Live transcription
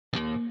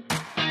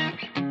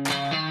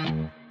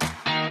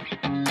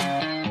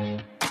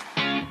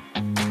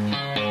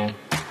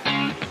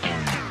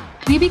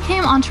We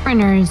became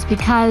entrepreneurs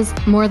because,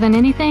 more than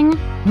anything,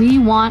 we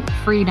want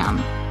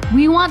freedom.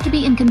 We want to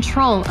be in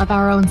control of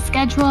our own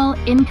schedule,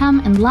 income,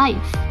 and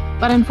life.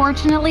 But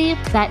unfortunately,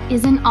 that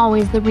isn't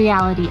always the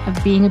reality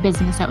of being a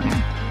business owner.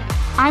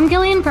 I'm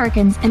Gillian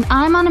Perkins, and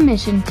I'm on a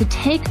mission to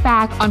take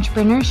back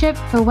entrepreneurship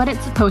for what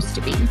it's supposed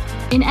to be.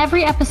 In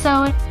every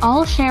episode,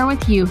 I'll share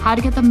with you how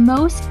to get the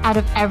most out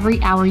of every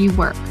hour you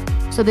work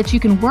so that you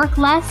can work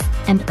less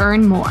and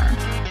earn more.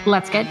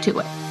 Let's get to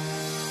it.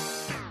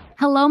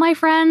 Hello, my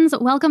friends.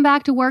 Welcome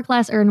back to Work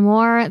Less, Earn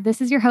More.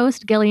 This is your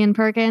host, Gillian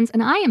Perkins,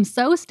 and I am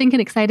so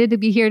stinking excited to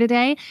be here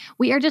today.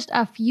 We are just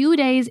a few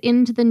days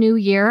into the new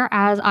year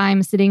as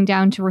I'm sitting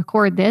down to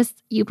record this.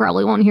 You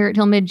probably won't hear it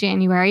till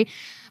mid-January,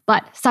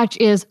 but such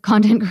is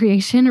content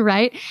creation,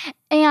 right?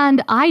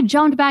 And I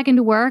jumped back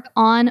into work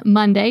on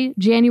Monday,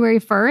 January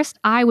 1st.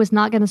 I was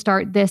not going to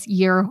start this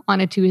year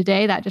on a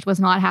Tuesday. That just was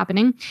not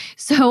happening.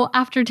 So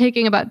after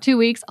taking about 2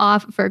 weeks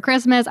off for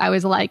Christmas, I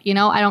was like,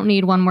 I don't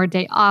need one more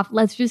day off.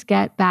 Let's just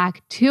get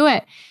back to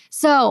it.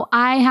 So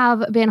I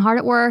have been hard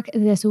at work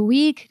this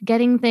week,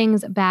 getting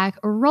things back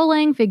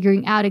rolling,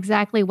 figuring out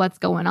exactly what's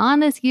going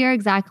on this year,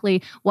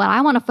 exactly what I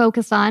want to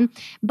focus on.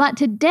 But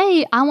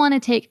today I want to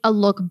take a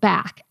look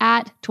back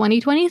at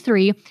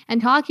 2023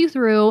 and talk you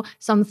through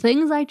some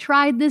things I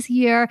tried this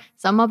year.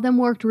 Some of them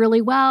worked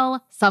really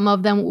well. Some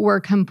of them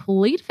were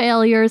complete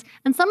failures,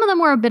 and some of them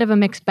were a bit of a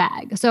mixed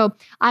bag. So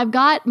I've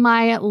got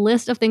my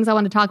list of things I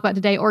want to talk about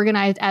today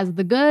organized as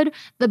the good,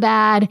 the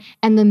bad,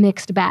 and the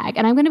mixed bag.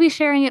 And I'm going to be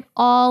sharing it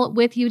all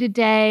with you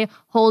today,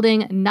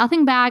 holding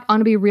nothing back. I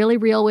want to be really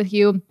real with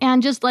you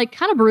and just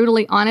kind of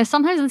brutally honest.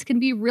 Sometimes this can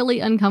be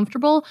really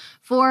uncomfortable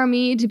for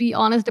me to be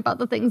honest about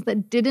the things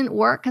that didn't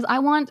work because I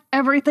want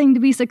everything to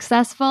be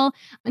successful.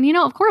 And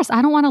of course,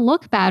 I don't want to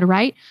look bad,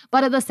 right?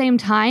 But at the same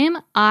time,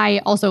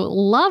 I also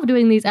love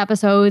doing these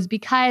episodes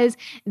because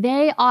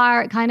they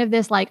are kind of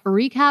this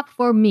recap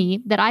for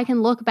me that I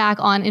can look back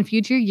on in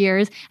future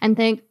years and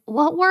think,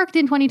 what worked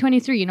in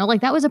 2023?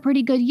 That was a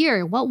pretty good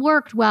year. What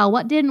worked well?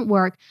 What didn't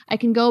work? I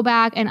can go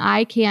back and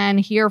I can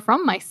hear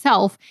from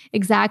myself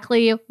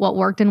exactly what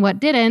worked and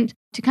what didn't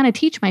to kind of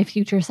teach my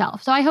future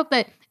self. So I hope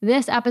that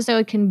this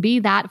episode can be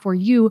that for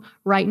you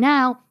right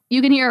now.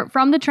 You can hear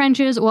from the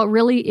trenches what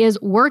really is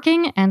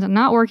working and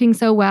not working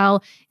so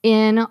well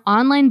in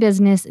online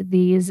business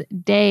these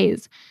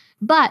days.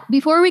 But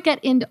before we get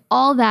into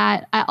all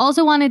that, I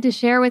also wanted to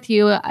share with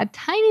you a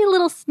tiny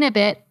little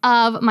snippet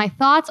of my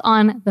thoughts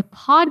on the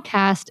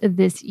podcast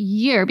this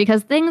year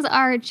because things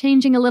are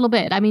changing a little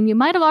bit. I mean, you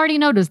might have already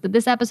noticed that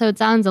this episode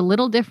sounds a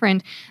little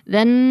different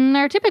than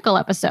our typical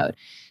episode.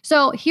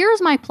 So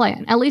here's my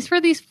plan, at least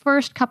for these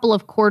first couple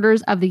of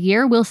quarters of the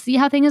year. We'll see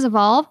how things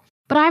evolve.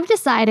 But I've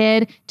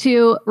decided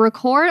to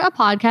record a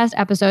podcast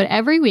episode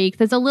every week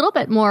that's a little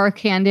bit more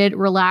candid,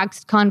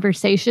 relaxed,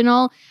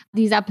 conversational.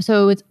 These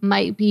episodes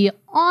might be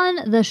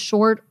on the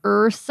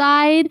shorter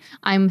side.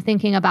 I'm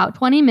thinking about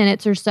 20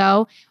 minutes or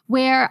so,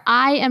 where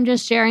I am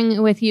just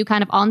sharing with you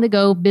kind of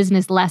on-the-go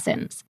business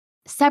lessons.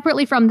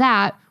 Separately from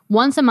that,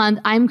 once a month,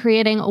 I'm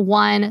creating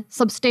one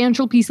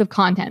substantial piece of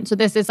content. So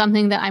this is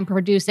something that I'm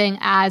producing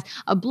as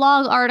a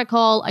blog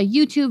article, a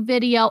YouTube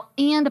video,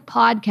 and a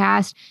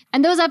podcast.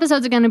 And those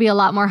episodes are going to be a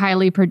lot more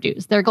highly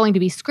produced. They're going to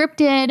be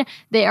scripted.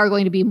 They are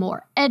going to be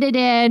more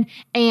edited.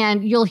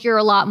 And you'll hear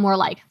a lot more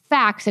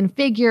facts and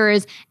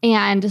figures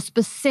and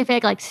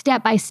specific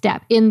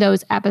step-by-step in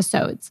those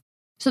episodes.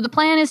 So the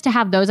plan is to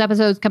have those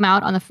episodes come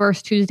out on the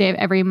first Tuesday of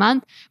every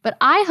month. But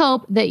I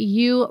hope that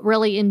you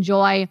really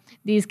enjoy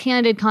these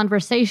candid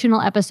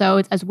conversational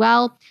episodes as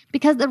well,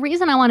 because the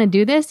reason I want to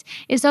do this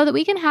is so that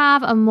we can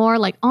have a more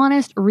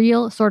honest,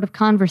 real sort of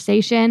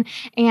conversation.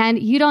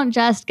 And you don't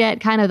just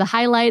get kind of the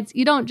highlights.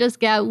 You don't just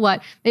get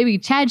what maybe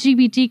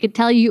ChatGPT could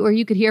tell you or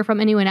you could hear from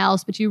anyone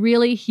else, but you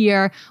really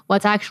hear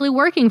what's actually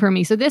working for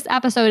me. So this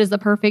episode is the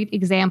perfect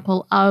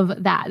example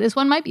of that. This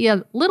one might be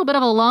a little bit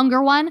of a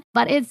longer one,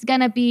 but it's going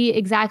to be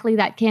exactly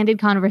that candid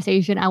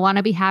conversation I want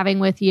to be having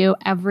with you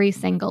every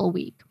single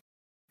week.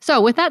 So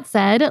with that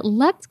said,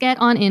 let's get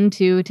on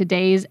into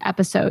today's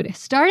episode,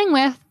 starting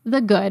with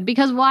the good,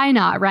 because why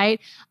not, right?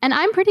 And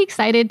I'm pretty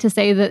excited to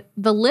say that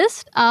the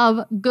list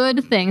of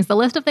good things, the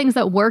list of things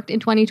that worked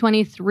in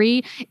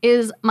 2023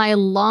 is my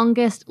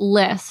longest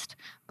list.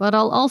 But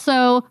I'll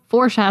also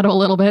foreshadow a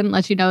little bit and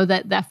let you know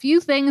that the few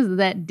things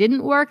that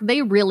didn't work,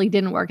 they really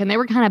didn't work, and they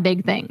were kind of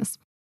big things.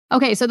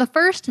 Okay, so the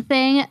first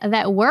thing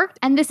that worked,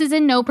 and this is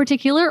in no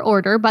particular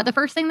order, but the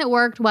first thing that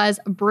worked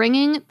was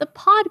bringing the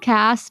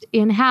podcast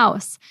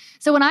in-house.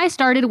 So when I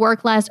started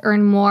Work Less,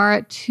 Earn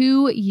More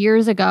 2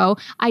 years ago,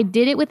 I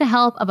did it with the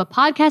help of a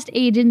podcast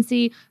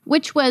agency,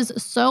 which was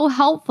so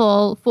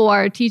helpful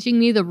for teaching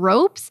me the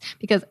ropes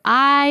because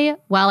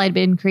while I'd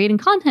been creating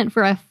content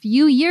for a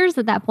few years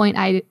at that point,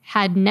 I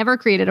had never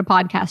created a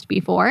podcast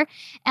before.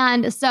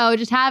 And so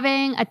just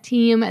having a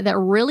team that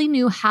really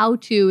knew how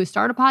to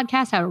start a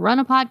podcast, how to run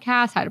a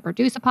podcast, how to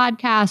produce a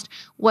podcast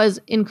was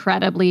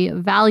incredibly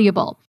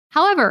valuable.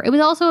 However, it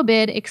was also a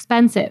bit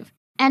expensive.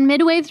 And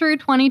midway through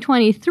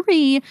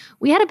 2023,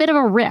 we had a bit of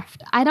a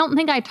rift. I don't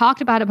think I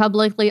talked about it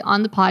publicly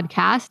on the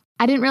podcast.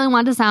 I didn't really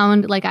want to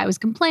sound like I was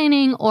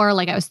complaining or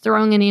like I was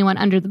throwing anyone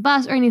under the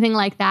bus or anything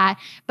like that,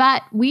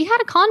 but we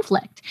had a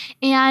conflict.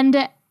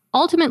 And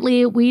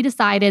ultimately, we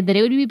decided that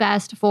it would be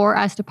best for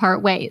us to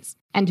part ways.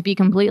 And to be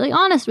completely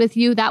honest with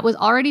you, that was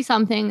already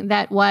something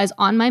that was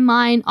on my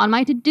mind, on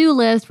my to-do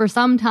list for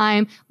some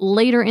time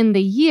later in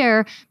the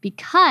year,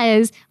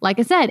 because, like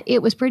I said,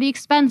 it was pretty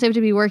expensive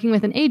to be working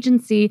with an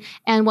agency.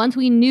 And once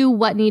we knew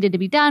what needed to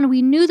be done,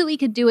 we knew that we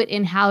could do it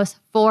in-house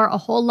for a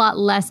whole lot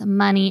less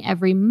money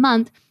every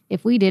month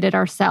if we did it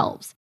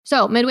ourselves.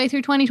 So midway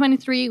through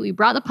 2023, we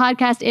brought the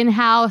podcast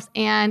in-house,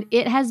 and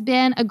it has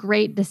been a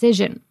great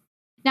decision.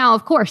 Now,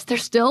 of course, there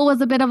still was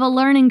a bit of a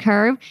learning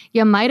curve.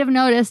 You might have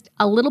noticed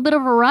a little bit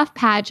of a rough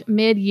patch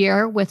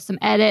mid-year with some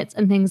edits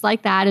and things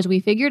like that as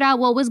we figured out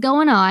what was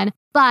going on.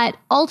 But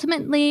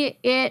ultimately,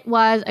 it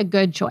was a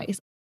good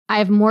choice. I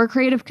have more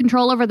creative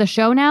control over the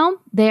show now.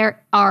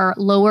 There are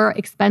lower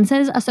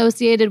expenses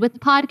associated with the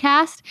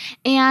podcast,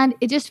 and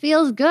it just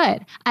feels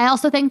good. I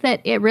also think that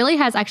it really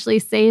has actually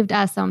saved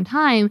us some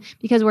time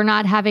because we're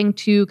not having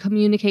to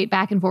communicate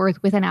back and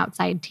forth with an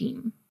outside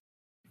team.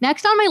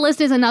 Next on my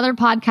list is another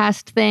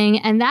podcast thing,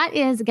 and that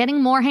is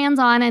getting more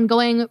hands-on and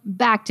going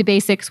back to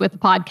basics with the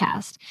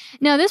podcast.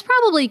 Now, this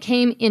probably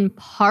came in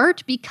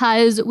part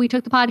because we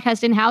took the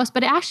podcast in-house,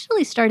 but it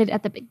actually started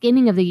at the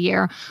beginning of the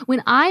year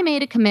when I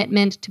made a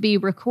commitment to be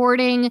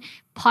recording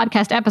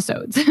podcast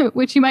episodes,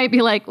 which you might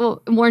be like,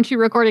 well, weren't you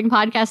recording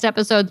podcast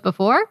episodes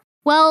before?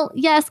 Well,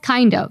 yes,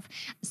 kind of.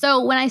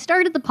 So when I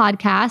started the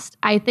podcast,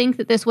 I think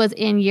that this was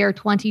in year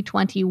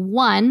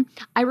 2021,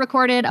 I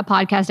recorded a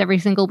podcast every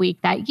single week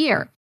that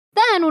year.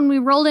 Then when we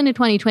rolled into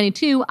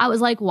 2022, I was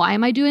like, why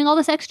am I doing all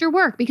this extra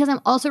work? Because I'm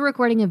also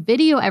recording a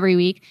video every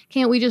week.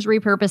 Can't we just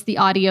repurpose the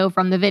audio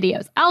from the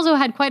videos? I also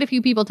had quite a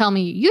few people tell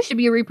me, you should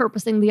be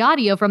repurposing the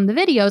audio from the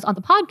videos on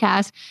the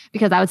podcast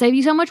because that would save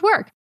you so much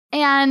work.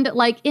 And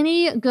like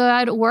any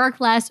good work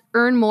less,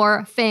 earn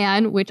more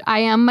fan, which I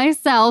am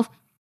myself,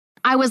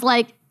 I was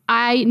like,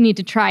 I need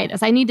to try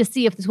this. I need to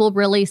see if this will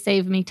really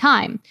save me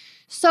time.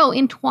 So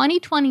in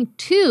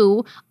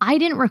 2022, I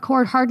didn't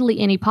record hardly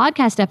any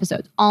podcast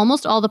episodes.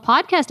 Almost all the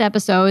podcast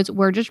episodes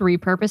were just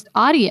repurposed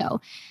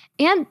audio.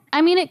 And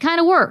I mean, it kind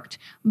of worked,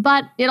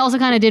 but it also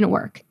kind of didn't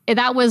work.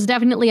 That was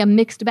definitely a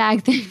mixed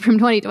bag thing from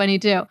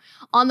 2022.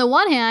 On the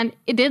one hand,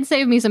 it did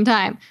save me some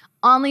time.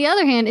 On the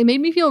other hand, it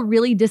made me feel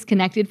really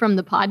disconnected from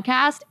the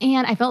podcast.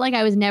 And I felt like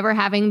I was never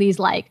having these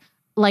like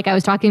I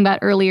was talking about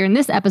earlier in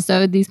this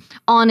episode, these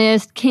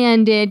honest,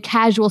 candid,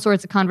 casual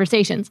sorts of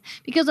conversations.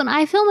 Because when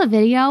I film a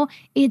video,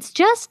 it's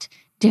just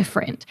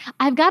different.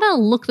 I've got to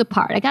look the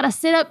part. I got to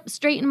sit up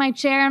straight in my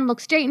chair and look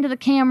straight into the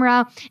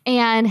camera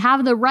and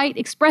have the right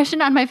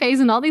expression on my face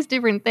and all these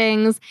different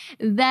things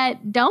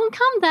that don't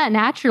come that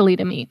naturally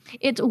to me.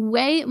 It's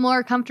way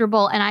more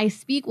comfortable and I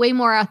speak way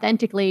more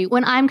authentically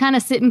when I'm kind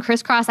of sitting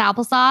crisscross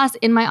applesauce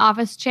in my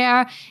office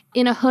chair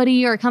in a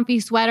hoodie or a comfy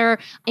sweater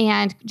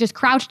and just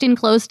crouched in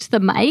close to the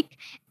mic.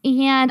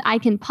 And I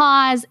can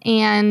pause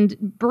and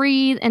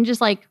breathe and just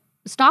like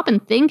stop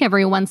and think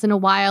every once in a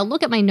while,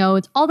 look at my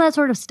notes, all that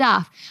sort of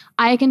stuff.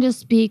 I can just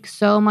speak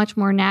so much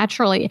more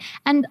naturally.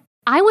 And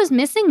I was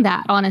missing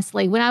that,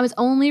 honestly, when I was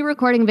only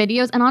recording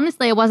videos. And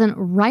honestly, I wasn't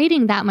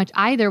writing that much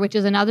either, which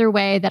is another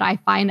way that I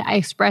find I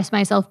express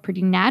myself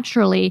pretty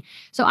naturally.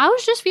 So I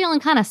was just feeling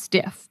kind of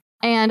stiff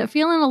and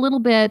feeling a little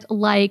bit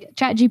like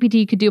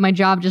ChatGPT could do my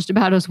job just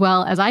about as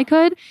well as I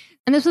could.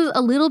 And this was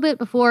a little bit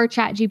before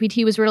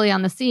ChatGPT was really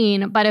on the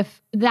scene. But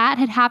if that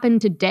had happened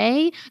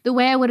today, the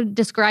way I would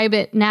describe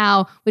it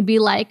now would be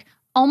like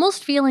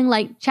almost feeling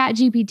like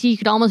ChatGPT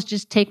could almost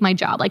just take my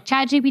job. Like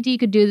ChatGPT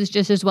could do this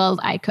just as well as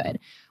I could.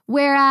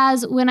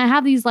 Whereas when I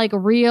have these like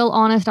real,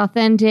 honest,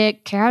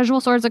 authentic,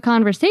 casual sorts of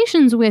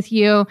conversations with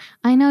you,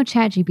 I know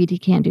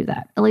ChatGPT can't do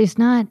that, at least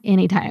not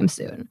anytime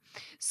soon.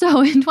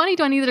 So in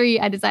 2023,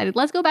 I decided,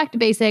 let's go back to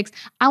basics.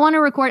 I want to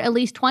record at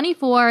least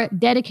 24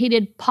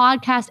 dedicated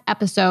podcast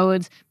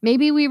episodes.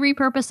 Maybe we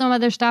repurpose some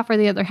other stuff for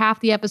the other half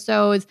of the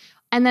episodes.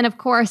 And then, of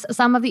course,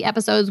 some of the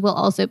episodes will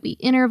also be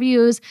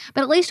interviews.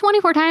 But at least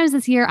 24 times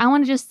this year, I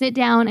want to just sit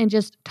down and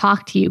just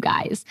talk to you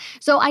guys.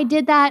 So I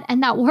did that,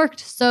 and that worked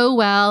so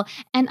well.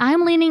 And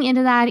I'm leaning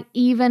into that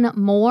even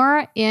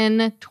more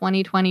in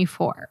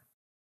 2024.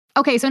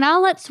 Okay, so now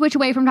let's switch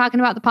away from talking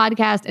about the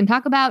podcast and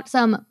talk about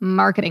some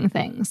marketing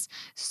things.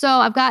 So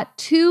I've got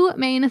two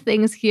main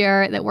things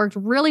here that worked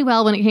really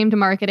well when it came to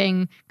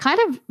marketing, kind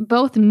of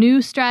both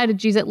new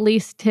strategies, at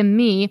least to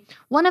me.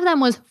 One of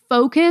them was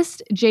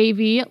focused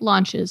JV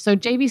launches. So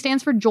JV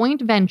stands for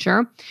joint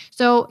venture.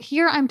 So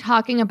here I'm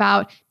talking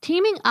about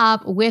teaming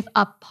up with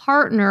a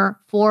partner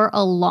for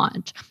a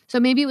launch. So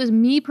maybe it was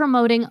me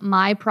promoting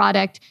my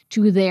product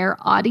to their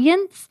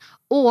audience,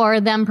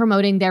 or them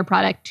promoting their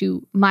product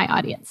to my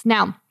audience.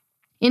 Now,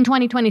 in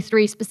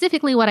 2023,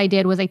 specifically what I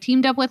did was I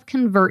teamed up with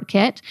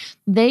ConvertKit.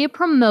 They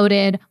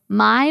promoted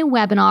my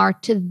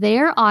webinar to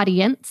their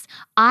audience.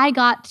 I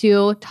got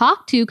to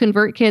talk to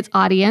ConvertKit's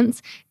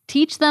audience,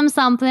 teach them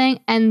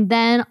something, and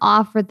then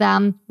offer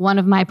them one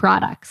of my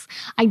products.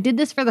 I did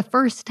this for the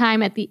first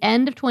time at the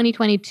end of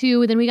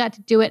 2022. Then we got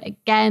to do it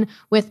again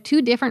with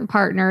 2 different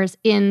partners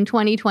in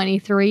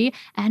 2023,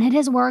 and it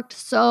has worked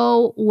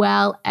so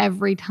well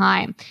every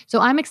time.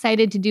 So I'm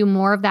excited to do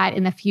more of that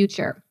in the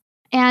future.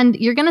 And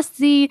you're going to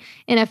see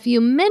in a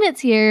few minutes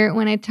here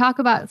when I talk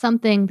about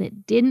something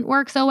that didn't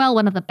work so well,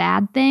 one of the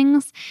bad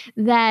things,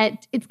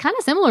 that it's kind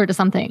of similar to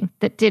something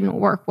that didn't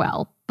work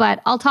well.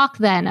 But I'll talk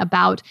then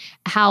about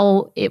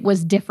how it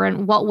was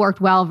different, what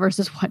worked well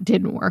versus what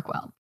didn't work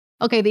well.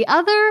 Okay, the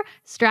other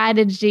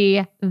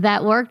strategy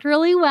that worked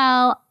really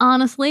well,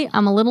 honestly,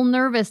 I'm a little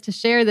nervous to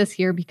share this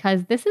here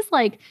because this is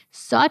like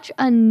such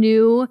a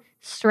new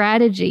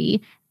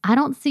strategy. I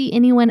don't see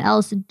anyone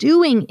else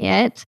doing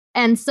it.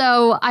 And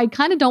so I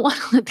kind of don't want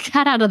to let the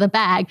cat out of the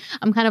bag.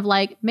 I'm kind of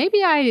like,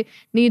 maybe I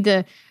need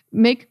to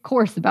make a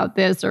course about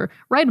this or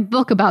write a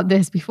book about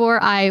this before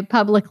I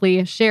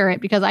publicly share it,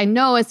 because I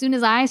know as soon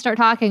as I start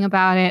talking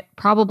about it,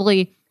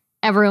 probably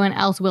everyone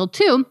else will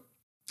too.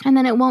 And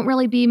then it won't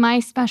really be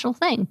my special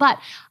thing. But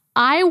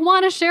I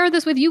want to share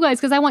this with you guys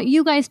because I want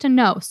you guys to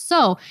know.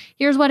 So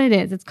here's what it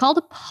is. It's called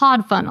a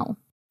pod funnel.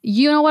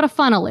 You know what a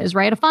funnel is,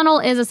 right? A funnel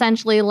is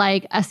essentially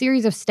like a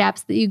series of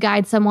steps that you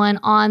guide someone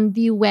on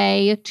the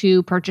way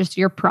to purchase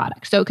your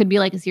product. So it could be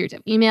like a series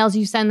of emails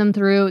you send them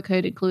through. It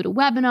could include a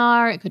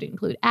webinar. It could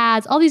include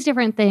ads, all these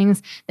different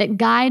things that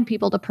guide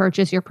people to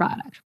purchase your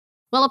product.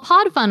 Well, a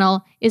pod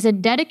funnel is a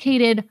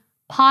dedicated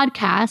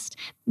podcast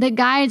that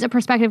guides a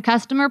prospective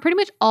customer pretty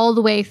much all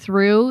the way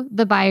through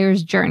the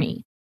buyer's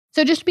journey.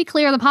 So just to be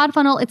clear, the pod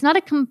funnel, it's not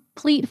a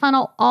complete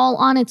funnel all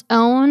on its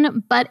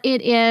own, but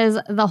it is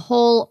the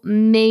whole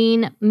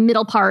main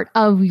middle part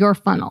of your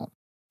funnel.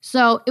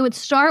 So it would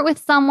start with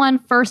someone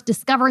first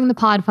discovering the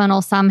pod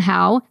funnel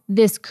somehow.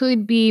 This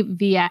could be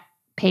via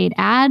paid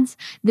ads.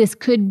 This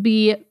could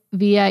be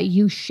via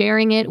you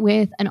sharing it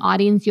with an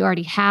audience you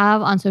already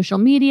have on social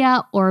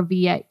media or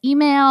via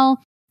email.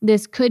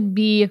 This could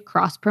be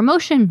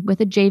cross-promotion with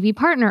a JV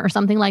partner or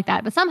something like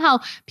that. But somehow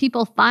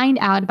people find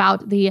out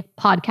about the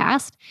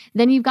podcast.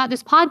 Then you've got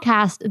this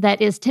podcast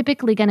that is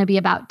typically going to be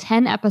about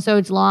 10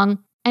 episodes long.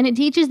 And it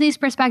teaches these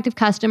prospective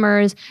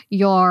customers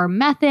your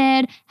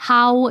method,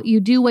 how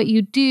you do what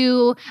you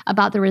do,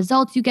 about the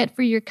results you get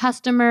for your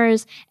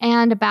customers,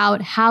 and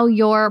about how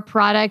your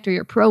product or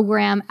your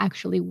program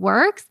actually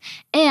works.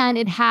 And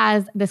it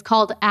has this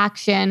call to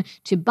action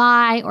to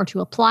buy or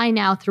to apply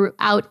now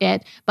throughout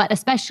it, but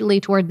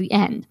especially toward the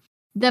end.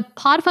 The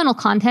pod funnel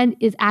content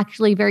is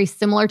actually very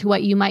similar to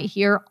what you might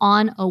hear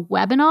on a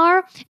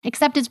webinar,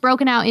 except it's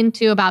broken out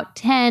into about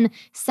 10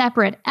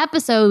 separate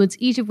episodes,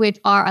 each of which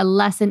are a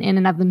lesson in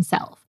and of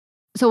themselves.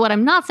 So what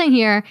I'm not saying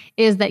here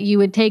is that you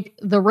would take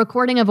the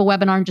recording of a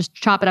webinar and just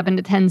chop it up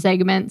into 10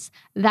 segments.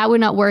 That would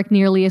not work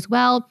nearly as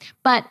well.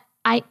 But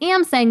I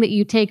am saying that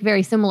you take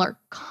very similar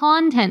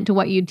content to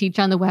what you teach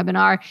on the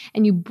webinar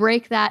and you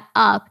break that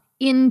up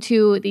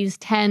into these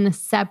 10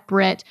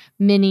 separate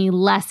mini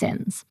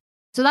lessons.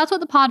 So that's what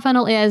the pod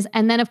funnel is.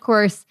 And then, of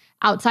course,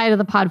 outside of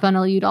the pod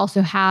funnel, you'd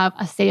also have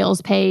a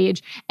sales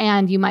page,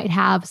 and you might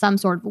have some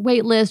sort of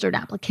wait list or an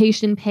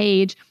application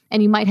page,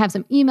 and you might have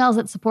some emails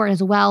that support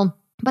as well.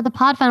 But the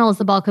pod funnel is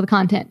the bulk of the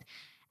content.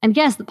 And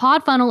yes, the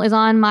pod funnel is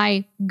on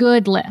my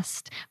good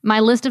list, my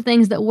list of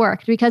things that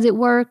worked, because it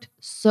worked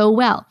so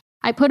well.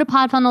 I put a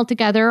pod funnel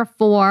together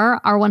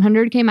for our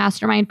 100K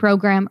Mastermind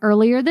program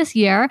earlier this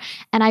year,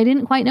 and I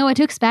didn't quite know what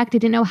to expect. I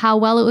didn't know how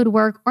well it would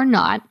work or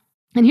not.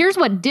 And here's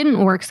what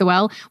didn't work so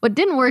well. What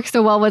didn't work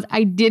so well was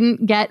I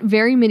didn't get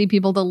very many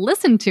people to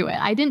listen to it.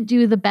 I didn't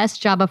do the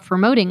best job of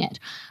promoting it.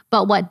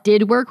 But what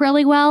did work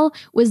really well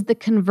was the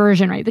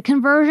conversion rate. The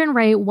conversion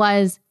rate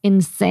was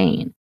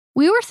insane.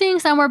 We were seeing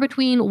somewhere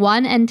between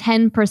 1 and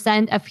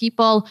 10% of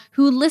people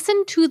who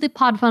listen to the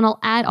pod funnel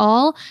at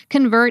all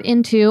convert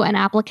into an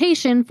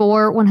application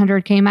for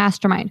 100K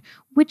Mastermind,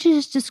 which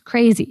is just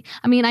crazy.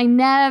 I mean, I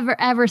never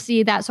ever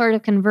see that sort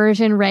of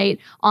conversion rate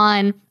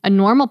on a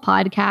normal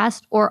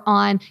podcast or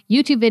on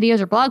YouTube videos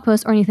or blog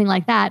posts or anything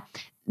like that.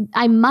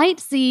 I might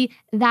see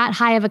that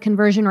high of a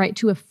conversion rate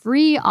to a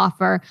free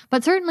offer,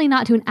 but certainly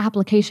not to an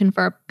application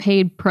for a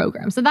paid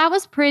program. So that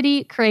was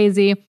pretty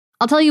crazy.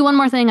 I'll tell you one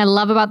more thing I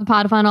love about the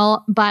pod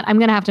funnel, but I'm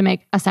going to have to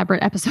make a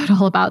separate episode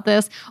all about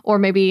this, or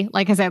maybe,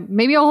 like I said,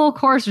 maybe a whole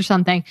course or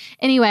something.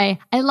 Anyway,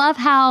 I love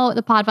how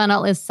the pod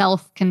funnel is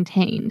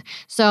self-contained.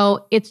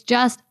 So it's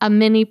just a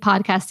mini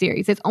podcast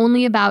series. It's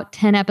only about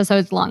 10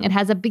 episodes long. It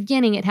has a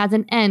beginning, it has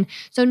an end.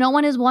 So no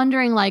one is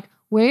wondering like,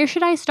 where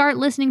should I start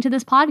listening to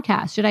this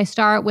podcast? Should I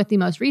start with the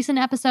most recent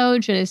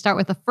episode? Should I start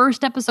with the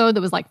first episode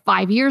that was like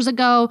 5 years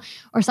ago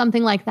or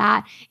something like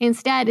that?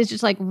 Instead, it's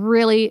just like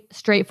really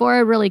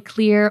straightforward, really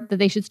clear that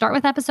they should start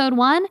with episode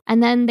 1,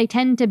 and then they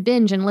tend to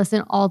binge and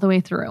listen all the way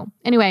through.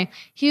 Anyway,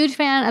 huge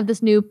fan of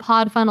this new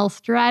pod funnel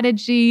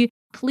strategy.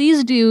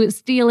 Please do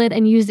steal it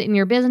and use it in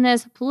your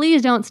business.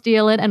 Please don't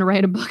steal it and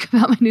write a book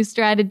about my new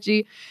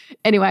strategy.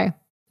 Anyway,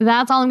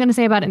 that's all I'm going to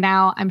say about it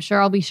now. I'm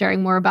sure I'll be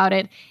sharing more about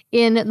it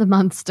in the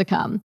months to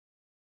come.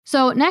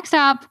 So next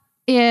up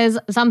is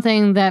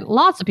something that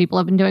lots of people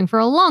have been doing for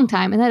a long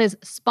time, and that is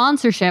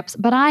sponsorships,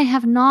 but I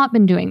have not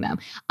been doing them.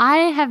 I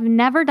have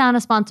never done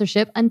a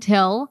sponsorship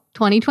until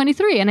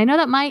 2023, and I know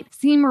that might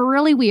seem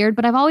really weird,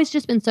 but I've always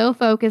just been so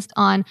focused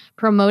on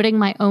promoting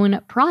my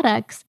own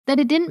products that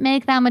it didn't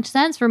make that much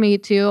sense for me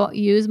to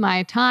use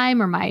my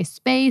time or my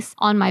space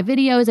on my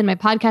videos and my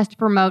podcast to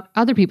promote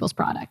other people's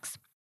products.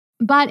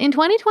 But in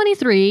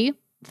 2023,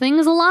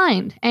 things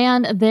aligned,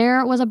 and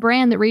there was a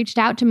brand that reached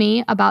out to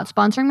me about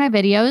sponsoring my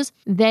videos.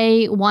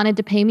 They wanted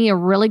to pay me a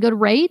really good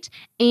rate,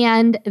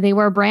 and they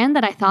were a brand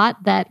that I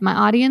thought that my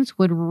audience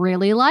would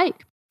really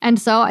like. And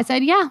so I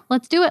said, yeah,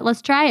 let's do it.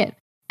 Let's try it.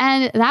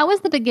 And that was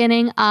the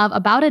beginning of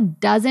about a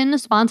dozen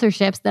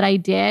sponsorships that I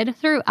did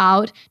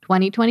throughout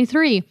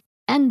 2023.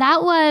 And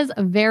that was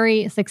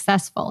very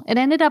successful. It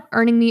ended up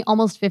earning me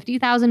almost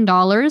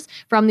 $50,000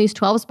 from these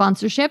 12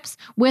 sponsorships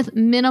with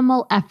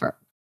minimal effort.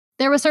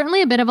 There was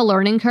certainly a bit of a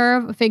learning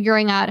curve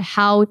figuring out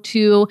how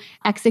to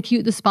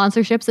execute the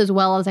sponsorships as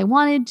well as I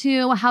wanted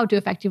to, how to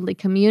effectively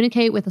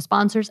communicate with the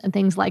sponsors and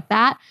things like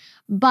that.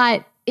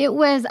 But it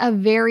was a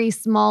very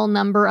small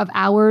number of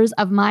hours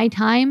of my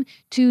time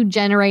to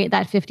generate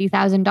that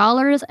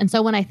 $50,000. And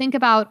so when I think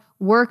about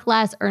work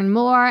less, earn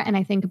more, and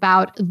I think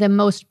about the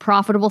most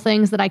profitable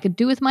things that I could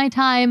do with my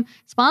time,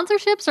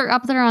 sponsorships are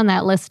up there on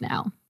that list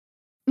now.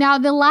 Now,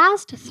 the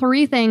last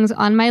three things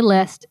on my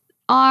list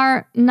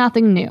are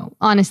nothing new,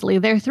 honestly.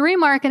 They're three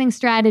marketing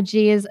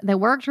strategies that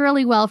worked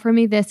really well for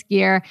me this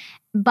year,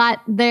 but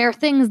they're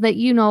things that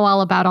you know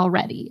all about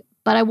already.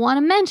 But I want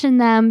to mention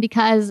them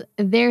because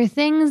they're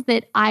things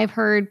that I've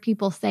heard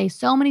people say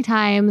so many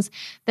times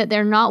that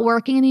they're not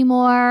working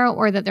anymore,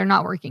 or that they're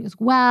not working as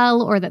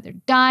well, or that they're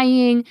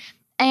dying.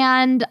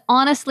 And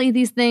honestly,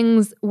 these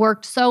things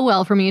worked so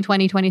well for me in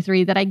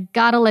 2023 that I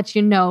gotta let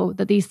you know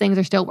that these things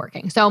are still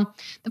working. So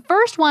the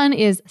first one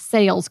is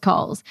sales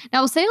calls.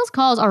 Now, sales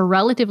calls are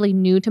relatively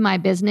new to my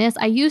business.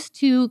 I used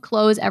to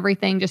close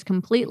everything just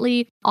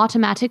completely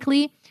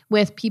automatically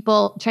with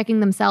people checking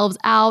themselves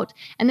out.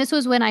 And this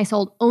was when I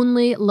sold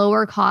only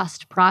lower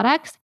cost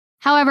products.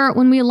 However,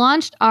 when we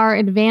launched our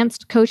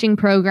advanced coaching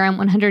program,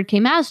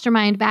 100K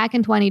Mastermind, back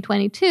in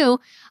 2022,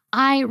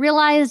 I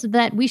realized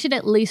that we should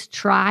at least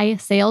try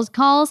sales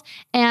calls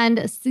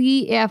and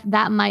see if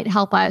that might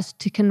help us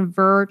to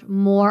convert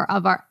more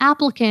of our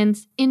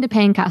applicants into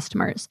paying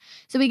customers.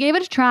 So we gave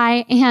it a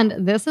try, and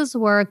this has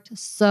worked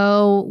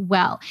so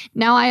well.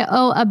 Now I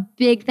owe a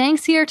big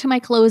thanks here to my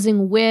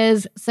closing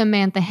whiz,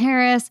 Samantha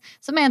Harris.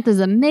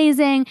 Samantha's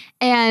amazing,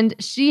 and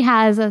she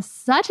has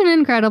such an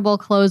incredible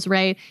close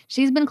rate.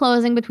 She's been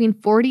closing between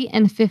 40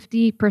 and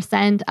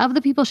 50% of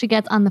the people she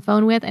gets on the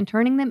phone with and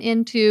turning them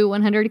into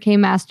 100K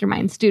Mastermind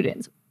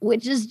students,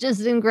 which is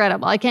just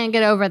incredible. I can't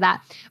get over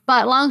that.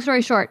 But long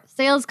story short,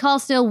 sales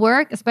calls still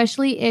work,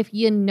 especially if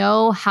you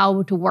know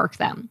how to work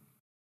them.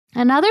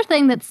 Another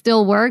thing that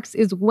still works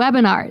is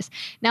webinars.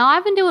 Now,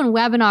 I've been doing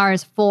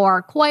webinars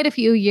for quite a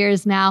few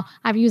years now.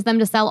 I've used them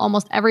to sell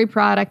almost every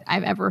product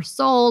I've ever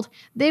sold.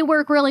 They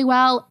work really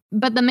well,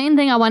 but the main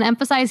thing I want to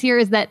emphasize here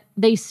is that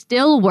they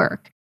still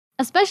work.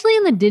 Especially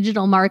in the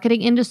digital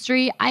marketing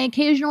industry, I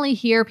occasionally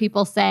hear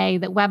people say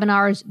that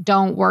webinars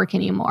don't work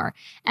anymore.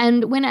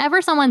 And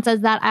whenever someone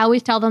says that, I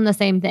always tell them the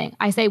same thing.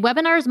 I say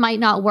webinars might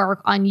not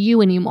work on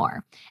you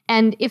anymore.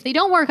 And if they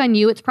don't work on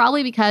you, it's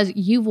probably because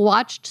you've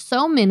watched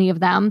so many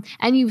of them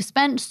and you've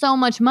spent so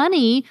much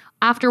money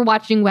after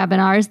watching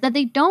webinars that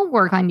they don't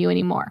work on you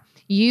anymore.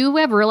 You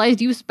have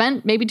realized you've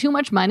spent maybe too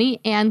much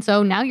money, and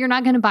so now you're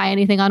not going to buy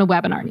anything on a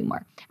webinar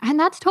anymore. And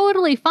that's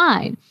totally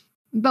fine.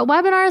 But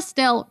webinars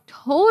still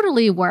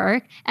totally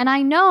work. And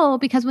I know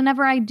because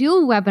whenever I do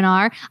a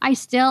webinar, I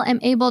still am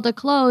able to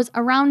close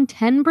around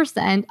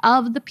 10%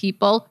 of the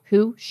people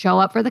who show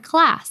up for the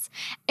class.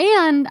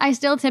 And I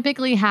still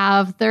typically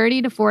have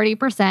 30 to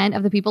 40%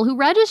 of the people who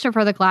register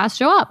for the class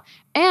show up.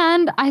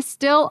 And I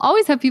still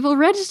always have people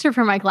register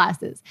for my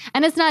classes.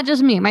 And it's not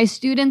just me. My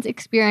students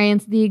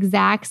experience the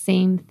exact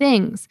same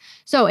things.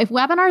 So if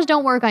webinars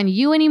don't work on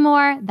you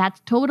anymore,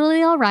 that's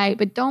totally all right.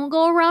 But don't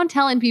go around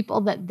telling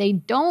people that they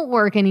don't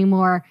work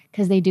anymore,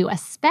 because they do,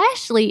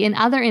 especially in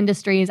other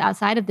industries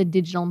outside of the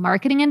digital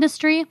marketing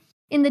industry.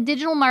 In the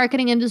digital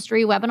marketing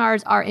industry,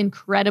 webinars are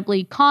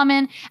incredibly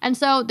common. And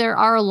so there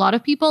are a lot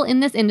of people in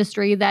this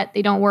industry that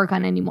they don't work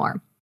on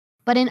anymore.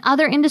 But in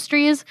other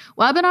industries,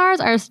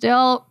 webinars are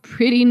still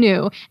pretty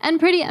new and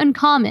pretty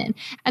uncommon.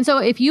 And so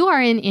if you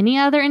are in any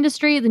other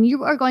industry, then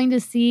you are going to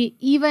see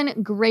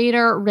even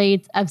greater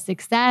rates of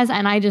success.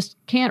 And I just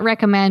can't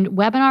recommend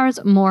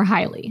webinars more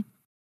highly.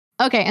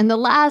 Okay, and the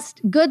last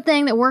good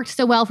thing that worked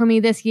so well for me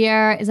this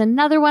year is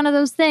another one of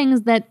those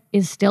things that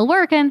is still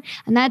working,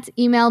 and that's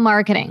email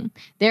marketing.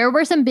 There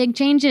were some big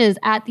changes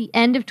at the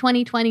end of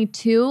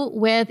 2022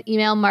 with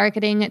email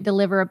marketing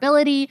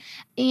deliverability,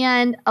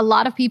 and a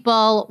lot of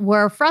people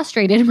were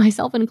frustrated,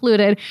 myself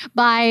included,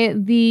 by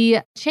the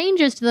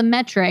changes to the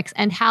metrics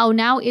and how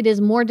now it is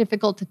more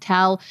difficult to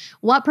tell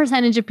what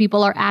percentage of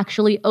people are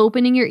actually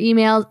opening your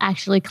emails,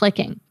 actually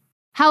clicking.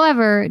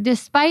 However,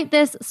 despite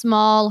this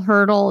small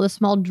hurdle, the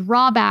small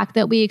drawback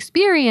that we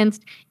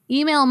experienced,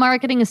 email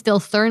marketing is still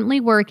certainly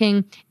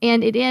working,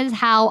 and it is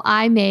how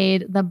I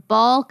made the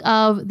bulk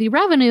of the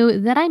revenue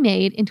that I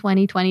made in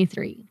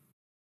 2023.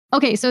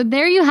 Okay, so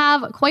there you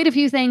have quite a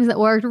few things that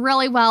worked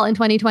really well in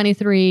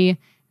 2023.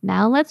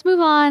 Now let's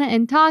move on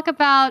and talk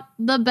about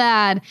the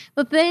bad,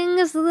 the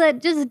things that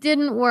just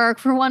didn't work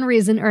for one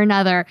reason or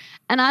another.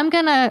 And I'm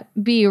going to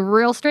be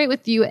real straight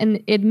with you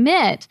and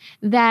admit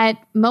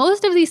that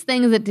most of these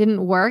things that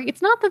didn't work,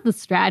 it's not that the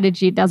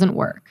strategy doesn't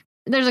work.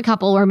 There's a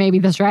couple where maybe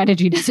the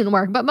strategy doesn't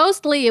work, but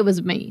mostly it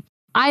was me.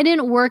 I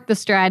didn't work the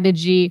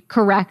strategy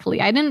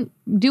correctly. I didn't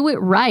do it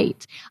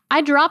right.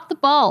 I dropped the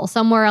ball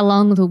somewhere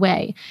along the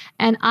way,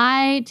 and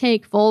I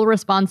take full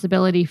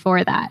responsibility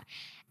for that.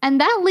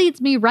 And that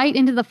leads me right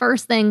into the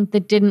first thing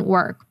that didn't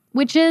work,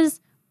 which is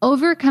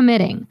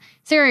overcommitting.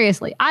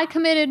 Seriously, I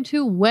committed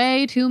to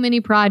way too many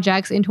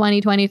projects in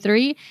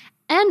 2023,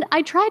 and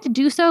I tried to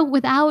do so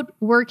without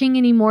working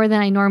any more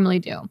than I normally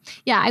do.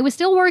 Yeah, I was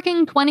still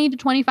working 20 to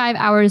 25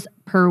 hours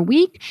per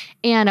week,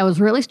 and I was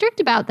really strict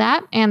about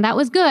that, and that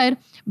was good.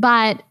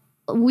 But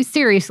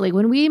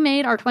when we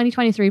made our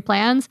 2023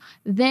 plans,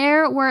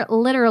 there were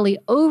literally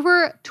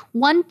over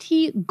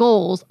 20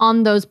 goals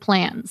on those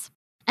plans.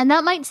 And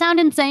that might sound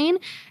insane,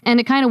 and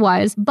it kind of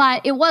was,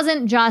 but it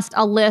wasn't just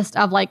a list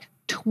of like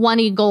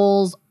 20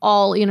 goals,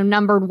 all,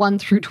 numbered 1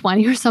 through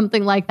 20 or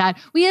something like that.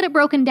 We had it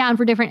broken down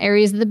for different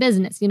areas of the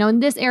business. In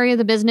this area of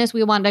the business,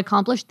 we wanted to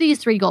accomplish these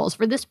 3 goals.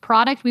 For this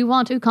product, we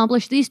want to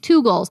accomplish these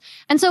 2 goals.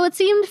 And so it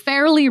seemed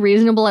fairly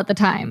reasonable at the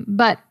time.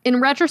 But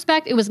in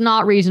retrospect, it was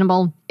not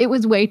reasonable. It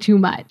was way too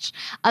much.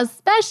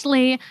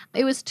 Especially,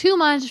 it was too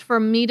much for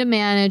me to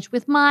manage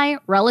with my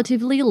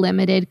relatively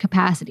limited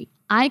capacity.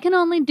 I can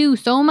only do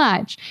so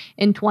much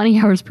in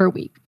 20 hours per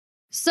week.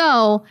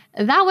 So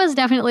that was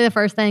definitely the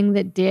first thing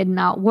that did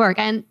not work.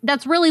 And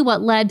that's really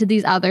what led to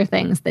these other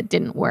things that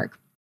didn't work.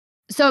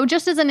 So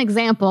just as an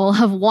example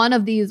of one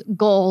of these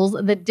goals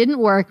that didn't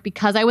work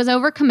because I was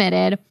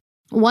overcommitted,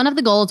 one of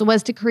the goals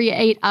was to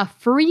create a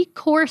free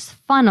course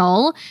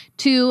funnel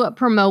to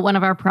promote one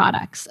of our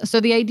products.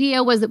 So the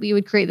idea was that we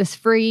would create this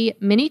free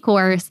mini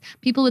course.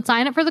 People would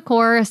sign up for the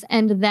course,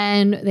 and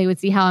then they would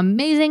see how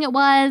amazing it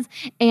was.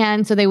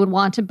 And so they would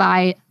want to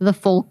buy the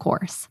full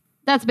course.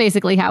 That's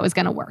basically how it was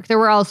going to work. There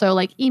were also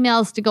like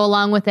emails to go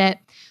along with it.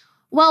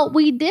 Well,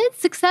 we did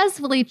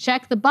successfully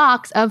check the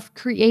box of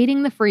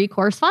creating the free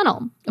course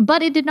funnel,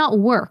 but it did not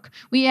work.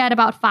 We had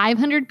about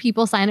 500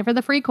 people sign up for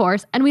the free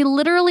course, and we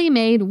literally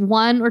made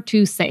 1 or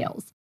 2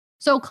 sales.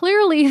 So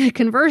clearly the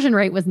conversion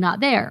rate was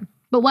not there.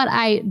 But what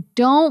I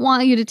don't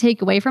want you to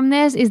take away from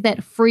this is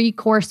that free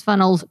course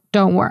funnels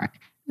don't work.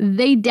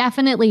 They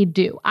definitely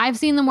do. I've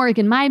seen them work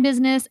in my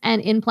business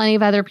and in plenty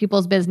of other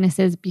people's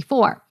businesses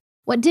before.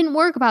 What didn't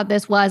work about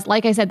this was,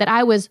 like I said, that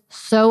I was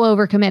so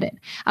overcommitted.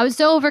 I was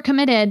so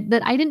overcommitted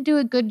that I didn't do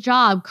a good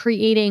job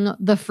creating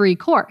the free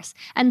course.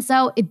 And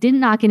so it didn't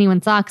knock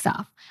anyone's socks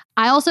off.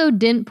 I also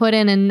didn't put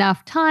in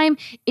enough time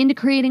into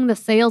creating the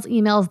sales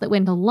emails that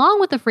went along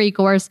with the free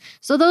course,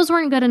 so those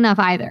weren't good enough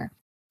either.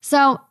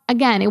 So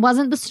again, it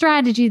wasn't the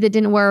strategy that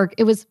didn't work,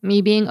 it was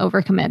me being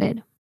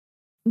overcommitted.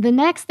 The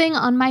next thing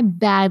on my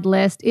bad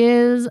list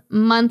is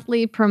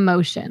monthly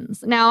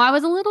promotions. Now, I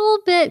was a little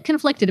bit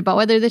conflicted about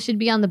whether this should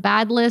be on the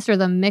bad list or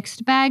the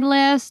mixed bag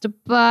list,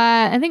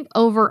 but I think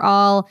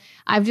overall,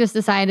 I've just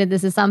decided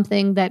this is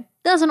something that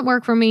doesn't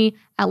work for me,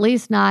 at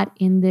least not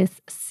in this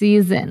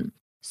season.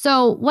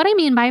 So what I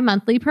mean by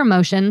monthly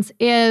promotions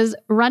is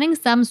running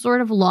some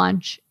sort of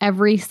launch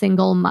every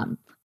single month.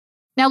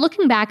 Now,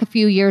 looking back a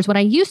few years, what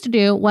I used to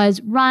do was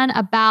run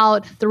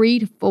about 3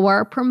 to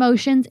 4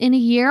 promotions in a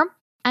year.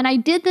 And I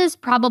did this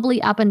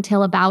probably up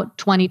until about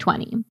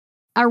 2020.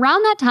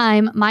 Around that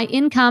time, my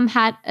income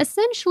had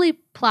essentially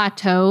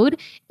plateaued.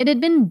 It had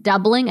been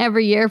doubling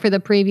every year for the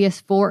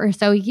previous 4 or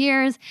so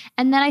years.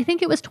 And then I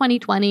think it was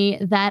 2020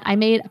 that I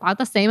made about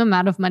the same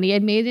amount of money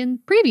I'd made in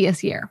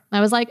previous year.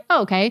 I was like,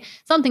 oh, okay,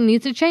 something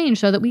needs to change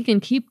so that we can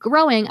keep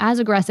growing as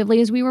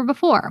aggressively as we were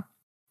before.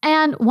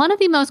 And one of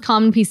the most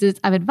common pieces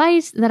of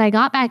advice that I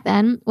got back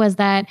then was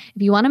that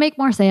if you want to make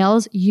more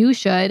sales, you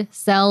should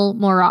sell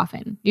more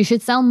often. You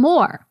should sell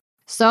more.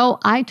 So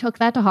I took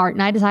that to heart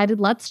and I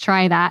decided, let's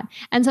try that.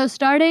 And so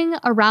starting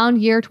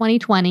around year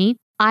 2020,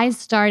 I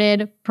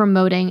started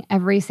promoting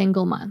every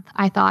single month.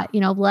 I thought,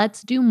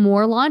 let's do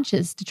more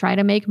launches to try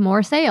to make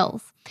more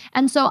sales.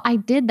 And so I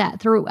did that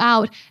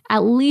throughout at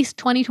least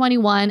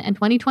 2021 and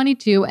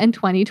 2022 and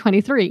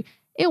 2023.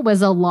 It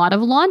was a lot of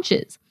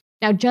launches.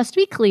 Now, just to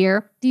be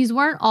clear, these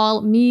weren't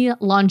all me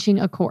launching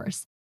a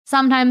course.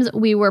 Sometimes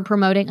we were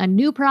promoting a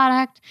new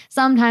product.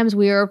 Sometimes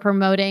we were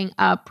promoting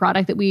a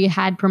product that we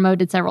had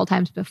promoted several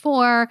times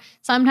before.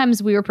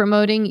 Sometimes we were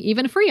promoting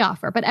even a free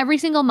offer. But every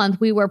single month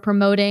we were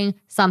promoting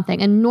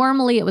something. And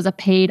normally it was a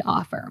paid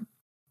offer.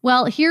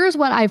 Well, here's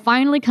what I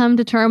finally come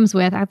to terms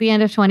with at the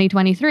end of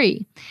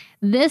 2023.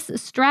 This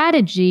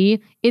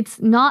strategy, it's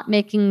not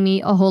making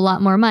me a whole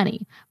lot more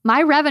money.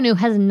 My revenue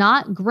has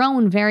not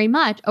grown very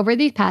much over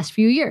these past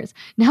few years.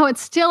 Now,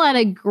 it's still at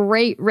a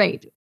great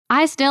rate.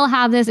 I still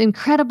have this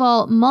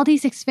incredible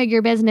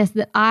multi-six-figure business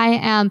that I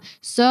am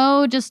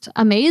so just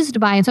amazed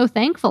by and so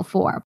thankful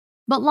for.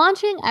 But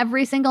launching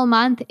every single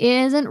month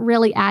isn't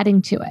really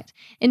adding to it.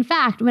 In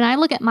fact, when I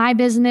look at my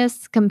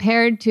business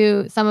compared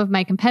to some of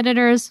my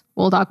competitors,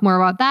 we'll talk more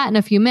about that in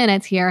a few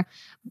minutes here,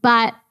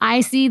 but I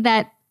see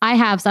that I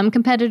have some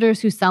competitors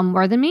who sell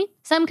more than me,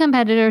 some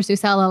competitors who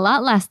sell a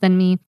lot less than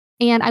me,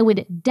 and I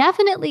would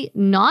definitely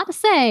not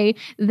say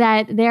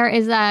that there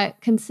is a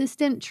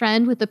consistent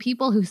trend with the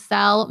people who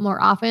sell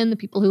more often, the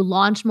people who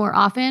launch more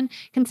often,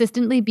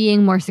 consistently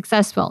being more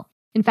successful.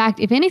 In fact,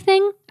 if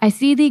anything, I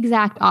see the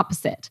exact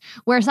opposite,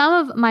 where some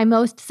of my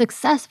most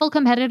successful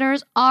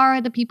competitors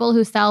are the people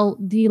who sell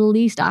the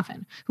least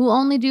often, who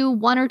only do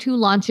 1 or 2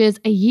 launches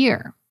a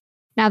year.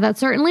 Now, that's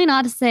certainly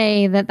not to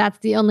say that that's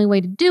the only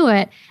way to do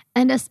it,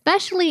 and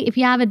especially if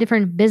you have a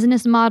different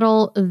business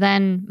model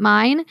than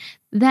mine,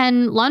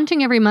 then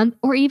launching every month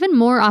or even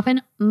more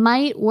often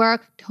might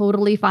work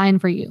totally fine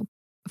for you.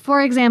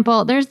 For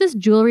example, there's this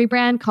jewelry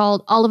brand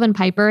called Olive &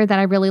 Piper that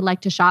I really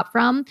like to shop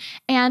from,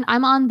 and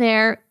I'm on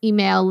their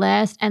email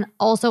list and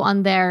also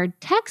on their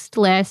text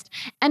list,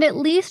 and at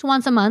least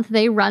once a month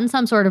they run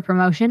some sort of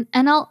promotion,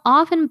 and I'll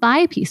often buy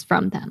a piece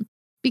from them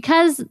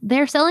because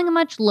they're selling a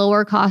much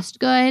lower cost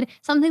good,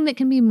 something that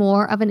can be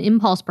more of an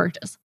impulse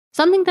purchase,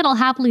 something that I'll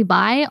happily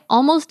buy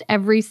almost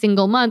every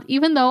single month,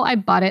 even though I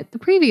bought it the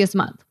previous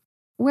month.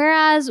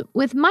 Whereas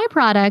with my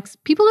products,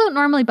 people don't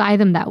normally buy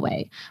them that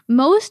way.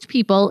 Most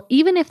people,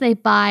 even if they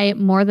buy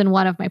more than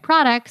one of my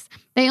products,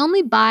 they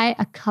only buy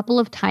a couple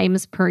of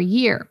times per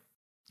year.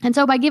 And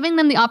so by giving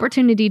them the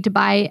opportunity to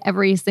buy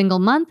every single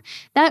month,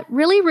 that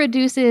really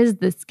reduces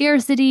the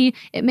scarcity.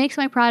 It makes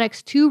my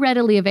products too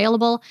readily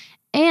available.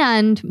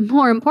 And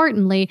more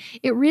importantly,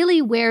 it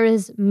really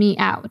wears me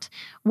out.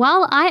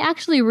 While I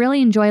actually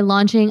really enjoy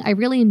launching, I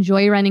really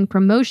enjoy running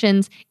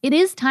promotions, it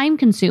is time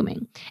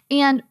consuming.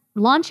 And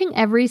launching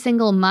every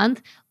single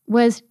month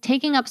was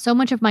taking up so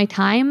much of my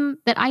time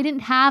that I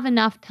didn't have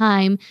enough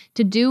time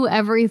to do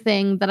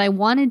everything that I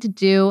wanted to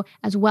do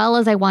as well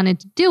as I wanted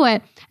to do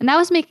it. And that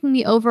was making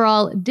me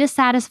overall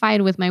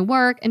dissatisfied with my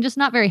work and just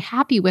not very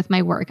happy with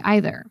my work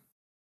either.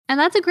 And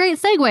that's a great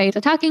segue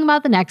to talking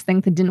about the next thing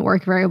that didn't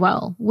work very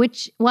well,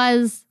 which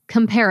was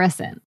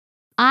comparison.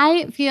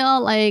 I feel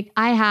like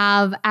I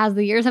have, as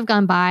the years have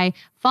gone by,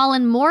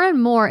 fallen more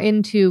and more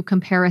into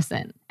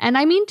comparison. And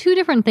I mean 2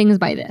 different things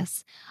by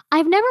this.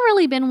 I've never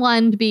really been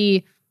one to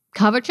be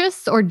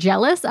covetous or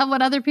jealous of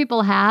what other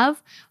people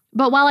have.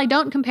 But while I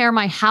don't compare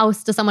my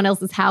house to someone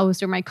else's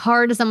house or my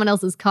car to someone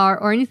else's car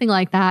or anything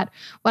like that,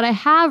 what I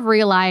have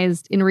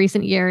realized in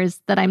recent years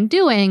that I'm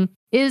doing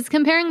is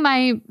comparing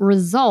my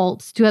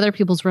results to other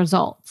people's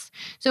results.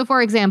 So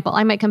for example,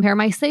 I might compare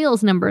my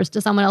sales numbers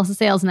to someone else's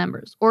sales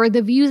numbers, or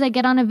the views I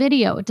get on a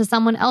video to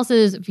someone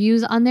else's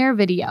views on their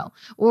video,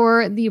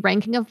 or the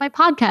ranking of my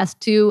podcast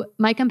to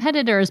my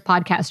competitor's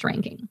podcast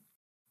ranking.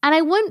 And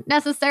I wouldn't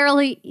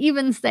necessarily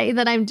even say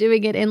that I'm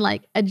doing it in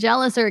like a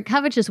jealous or a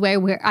covetous way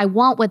where I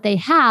want what they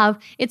have.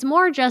 It's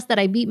more just that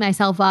I beat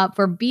myself up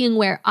for being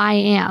where I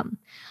am.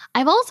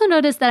 I've also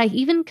noticed that I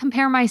even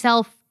compare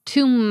myself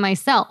to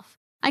myself.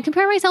 I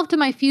compare myself to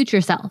my future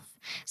self.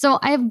 So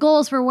I have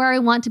goals for where I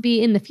want to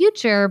be in the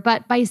future,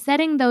 but by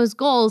setting those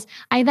goals,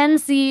 I then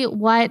see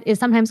what is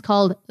sometimes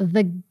called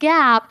the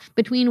gap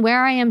between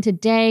where I am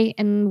today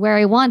and where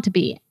I want to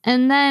be.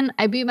 And then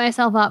I beat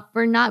myself up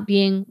for not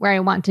being where I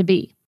want to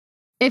be.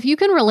 If you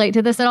can relate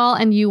to this at all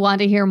and you want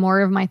to hear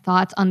more of my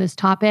thoughts on this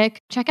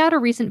topic, check out a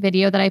recent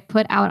video that I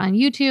put out on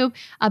YouTube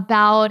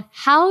about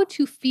how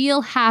to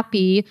feel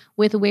happy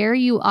with where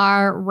you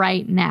are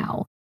right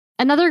now.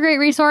 Another great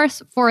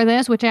resource for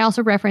this, which I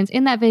also reference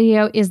in that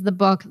video, is the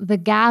book, The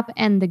Gap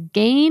and the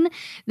Gain.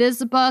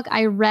 This book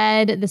I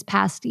read this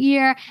past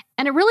year,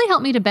 and it really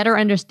helped me to better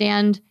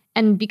understand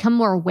and become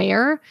more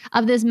aware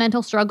of this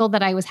mental struggle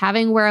that I was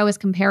having where I was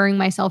comparing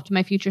myself to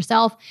my future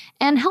self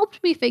and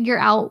helped me figure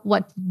out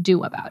what to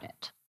do about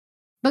it.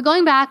 But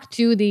going back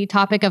to the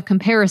topic of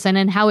comparison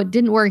and how it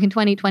didn't work in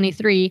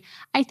 2023,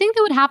 I think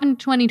that what happened in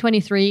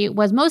 2023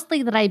 was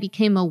mostly that I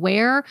became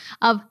aware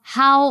of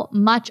how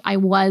much I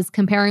was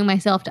comparing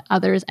myself to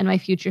others and my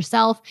future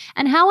self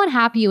and how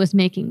unhappy it was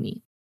making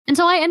me. And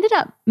so I ended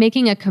up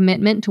making a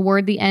commitment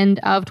toward the end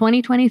of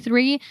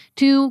 2023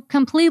 to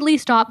completely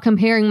stop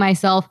comparing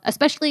myself,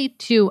 especially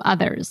to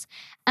others.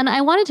 And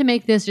I wanted to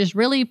make this just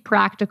really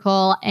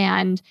practical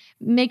and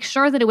make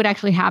sure that it would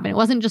actually happen. It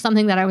wasn't just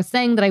something that I was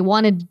saying that I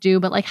wanted to do,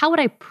 but like, how would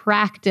I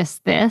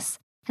practice this?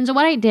 And so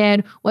what I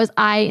did was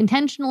I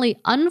intentionally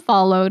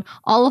unfollowed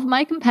all of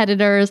my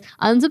competitors,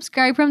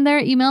 unsubscribed from their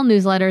email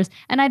newsletters,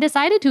 and I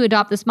decided to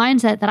adopt this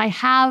mindset that I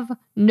have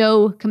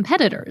no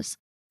competitors.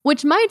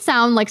 Which might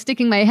sound like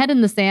sticking my head in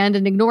the sand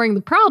and ignoring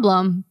the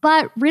problem,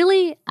 but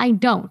really, I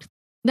don't.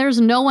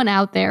 There's no one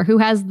out there who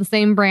has the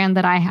same brand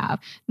that I have.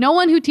 No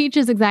one who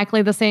teaches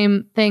exactly the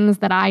same things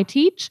that I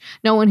teach.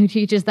 No one who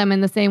teaches them in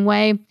the same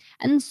way.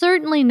 And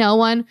certainly no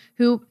one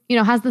who,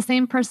 has the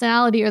same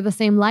personality or the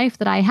same life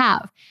that I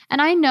have.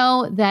 And I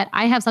know that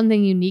I have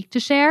something unique to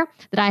share,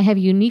 that I have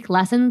unique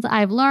lessons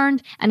I've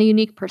learned and a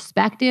unique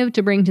perspective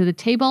to bring to the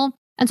table.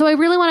 And so I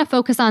really want to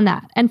focus on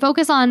that and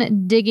focus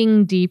on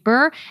digging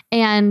deeper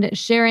and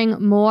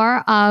sharing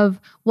more of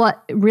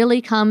what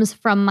really comes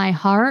from my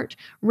heart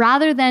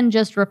rather than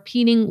just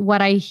repeating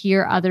what I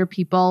hear other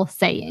people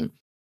saying.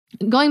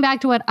 Going back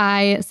to what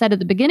I said at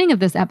the beginning of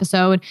this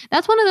episode,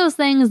 that's one of those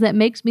things that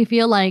makes me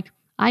feel like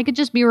I could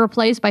just be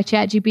replaced by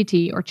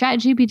ChatGPT, or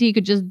ChatGPT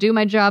could just do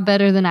my job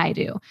better than I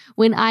do,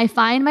 when I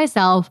find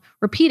myself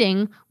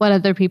repeating what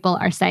other people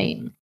are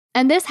saying.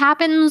 And this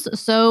happens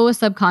so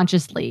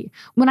subconsciously.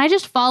 When I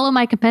just follow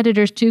my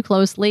competitors too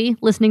closely,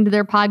 listening to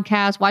their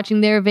podcasts,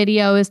 watching their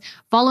videos,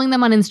 following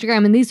them on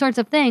Instagram, and these sorts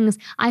of things,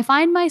 I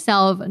find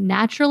myself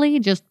naturally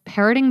just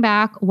parroting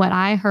back what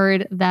I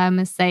heard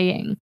them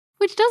saying,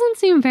 which doesn't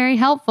seem very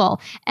helpful.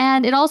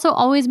 And it also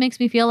always makes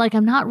me feel like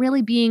I'm not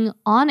really being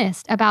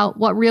honest about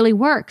what really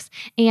works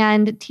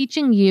and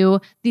teaching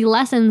you the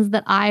lessons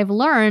that I've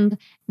learned,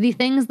 the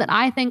things that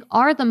I think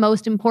are the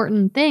most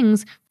important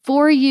things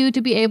for you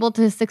to be able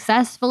to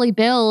successfully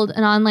build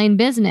an online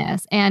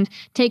business and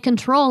take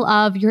control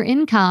of your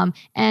income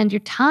and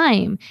your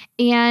time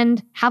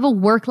and have a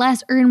work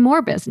less, earn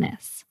more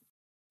business.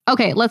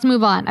 Okay, let's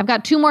move on. I've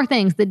got two more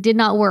things that did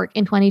not work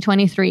in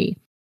 2023.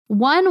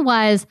 One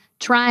was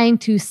trying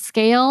to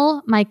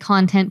scale my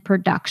content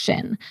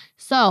production.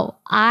 So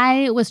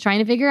I was trying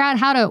to figure out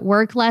how to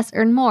work less,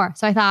 earn more.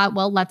 So I thought,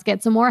 well, let's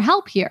get some more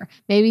help here.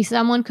 Maybe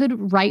someone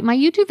could write my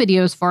YouTube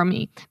videos for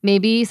me.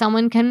 Maybe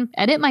someone can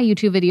edit my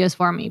YouTube videos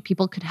for me.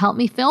 People could help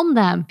me film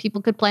them.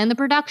 People could plan the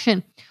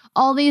production.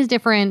 All these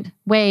different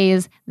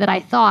ways that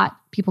I thought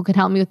people could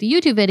help me with the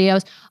YouTube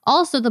videos.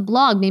 Also the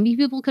blog. Maybe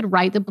people could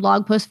write the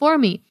blog post for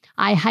me.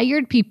 I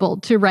hired people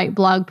to write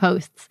blog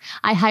posts.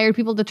 I hired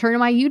people to turn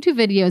my YouTube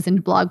videos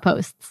into blog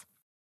posts.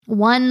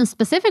 One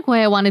specific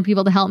way I wanted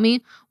people to help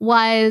me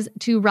was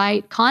to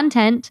write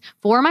content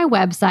for my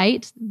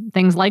website,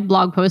 things like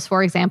blog posts,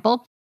 for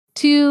example,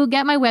 to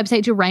get my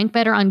website to rank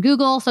better on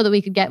Google so that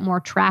we could get more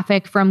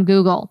traffic from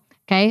Google.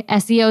 Okay,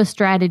 SEO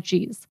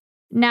strategies.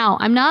 Now,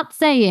 I'm not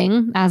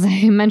saying, as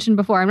I mentioned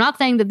before, I'm not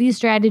saying that these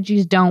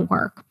strategies don't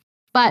work.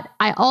 But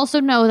I also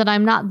know that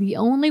I'm not the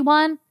only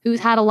one who's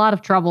had a lot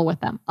of trouble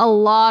with them. A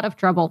lot of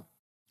trouble.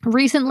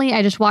 Recently,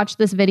 I just watched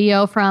this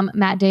video from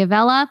Matt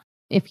D'Avella.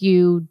 If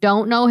you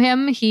don't know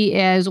him, he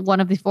is one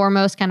of the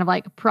foremost kind of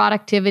like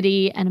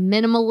productivity and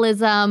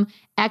minimalism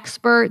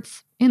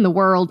experts in the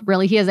world,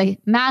 really. He has a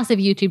massive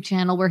YouTube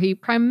channel where he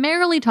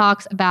primarily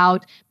talks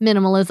about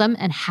minimalism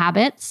and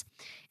habits.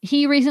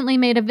 He recently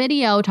made a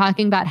video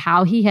talking about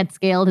how he had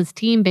scaled his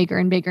team bigger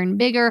and bigger and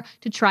bigger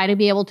to try to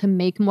be able to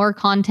make more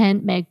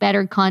content, make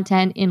better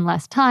content in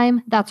less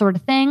time, that sort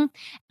of thing.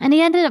 And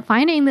he ended up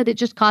finding that it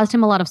just caused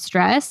him a lot of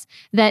stress,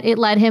 that it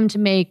led him to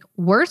make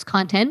worse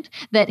content,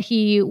 that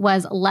he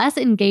was less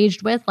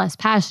engaged with, less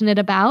passionate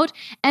about,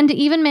 and to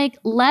even make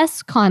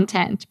less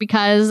content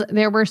because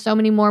there were so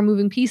many more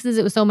moving pieces.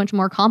 It was so much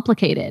more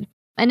complicated.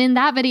 And in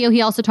that video,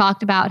 he also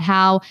talked about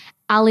how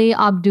Ali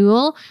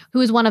Abdaal,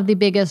 who is one of the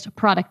biggest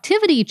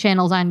productivity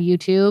channels on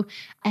YouTube,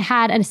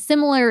 had a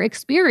similar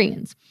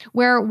experience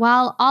where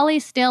while Ali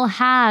still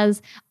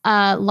has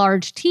a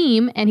large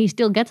team and he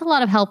still gets a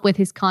lot of help with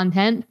his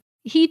content,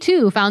 he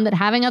too found that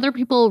having other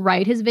people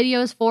write his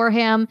videos for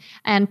him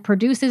and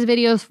produce his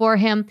videos for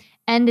him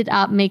ended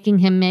up making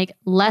him make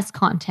less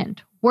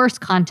content, worse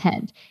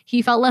content.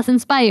 He felt less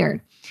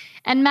inspired.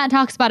 And Matt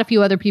talks about a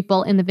few other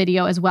people in the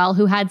video as well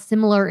who had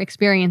similar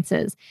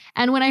experiences.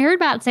 And when I heard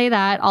Matt say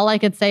that, all I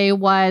could say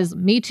was,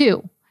 me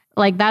too.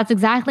 Like, that's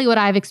exactly what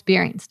I've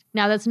experienced.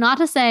 Now, that's not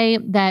to say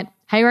that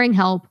hiring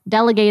help,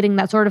 delegating,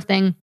 that sort of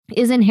thing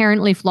is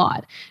inherently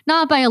flawed.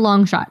 Not by a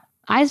long shot.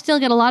 I still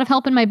get a lot of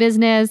help in my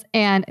business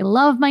and I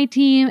love my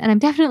team, and I'm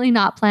definitely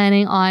not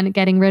planning on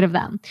getting rid of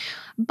them.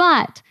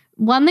 But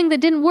one thing that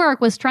didn't work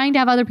was trying to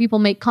have other people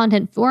make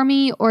content for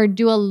me or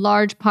do a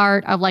large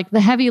part of like the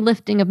heavy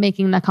lifting of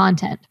making the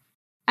content.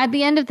 At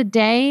the end of the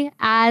day,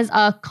 as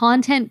a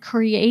content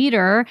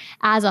creator,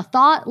 as a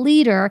thought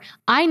leader,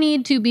 I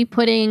need to be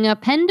putting a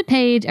pen to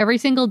page every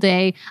single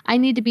day. I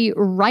need to be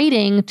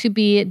writing, to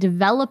be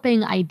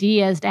developing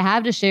ideas to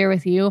have to share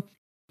with you.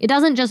 It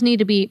doesn't just need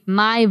to be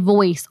my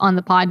voice on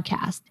the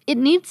podcast. It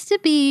needs to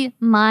be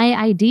my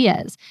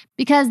ideas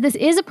because this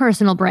is a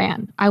personal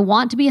brand. I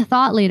want to be a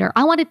thought leader.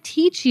 I want to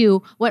teach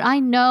you what I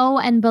know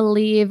and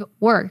believe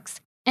works.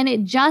 And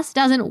it just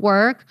doesn't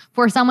work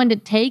for someone to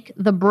take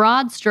the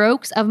broad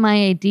strokes of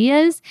my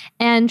ideas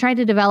and try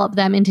to develop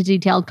them into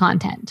detailed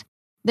content.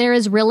 There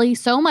is really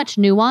so much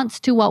nuance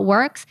to what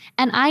works,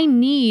 and I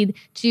need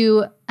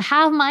to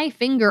have my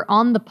finger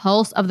on the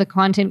pulse of the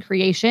content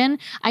creation.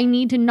 I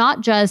need to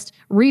not just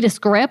read a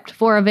script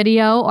for a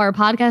video or a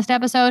podcast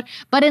episode,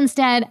 but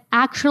instead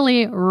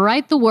actually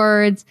write the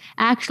words,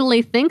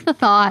 actually think the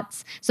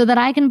thoughts so that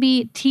I can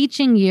be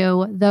teaching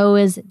you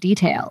those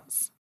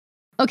details.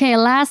 Okay,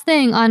 last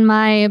thing on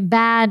my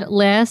bad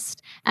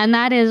list, and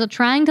that is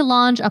trying to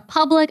launch a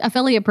public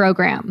affiliate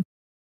program.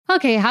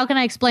 Okay, how can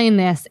I explain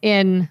this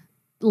in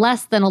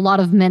less than a lot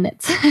of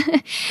minutes?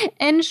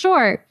 In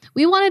short,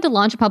 we wanted to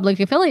launch a public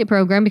affiliate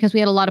program because we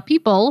had a lot of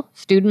people,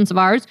 students of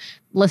ours,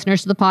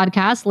 listeners to the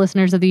podcast,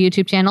 listeners of the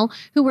YouTube channel,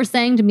 who were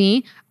saying to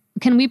me,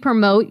 can we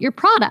promote your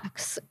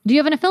products? Do you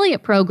have an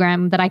affiliate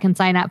program that I can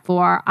sign up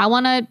for? I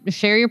want to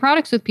share your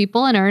products with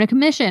people and earn a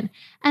commission.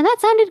 And that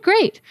sounded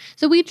great.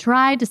 So we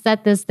tried to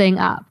set this thing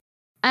up.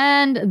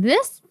 And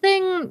this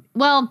thing,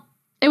 well,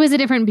 it was a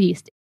different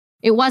beast.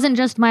 It wasn't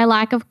just my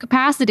lack of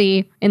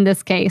capacity in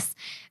this case.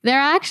 There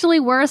actually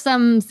were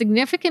some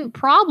significant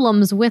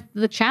problems with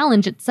the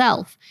challenge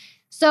itself.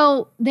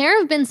 So there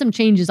have been some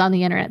changes on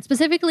the internet,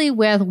 specifically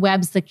with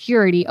web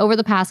security over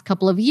the past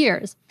couple of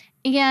years.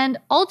 And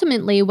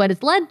ultimately, what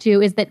it's led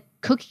to is that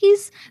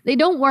cookies, they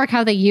don't work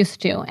how they used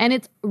to. And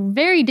it's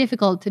very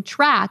difficult to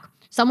track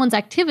someone's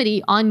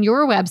activity on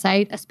your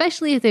website,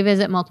 especially if they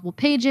visit multiple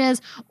pages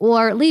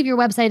or leave your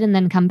website and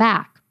then come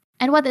back.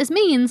 And what this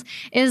means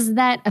is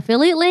that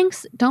affiliate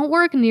links don't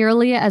work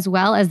nearly as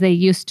well as they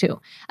used to,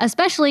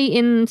 especially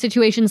in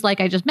situations like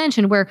I just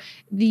mentioned, where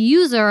the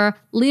user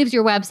leaves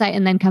your website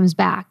and then comes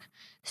back.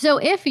 So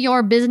if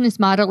your business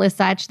model is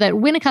such that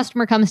when a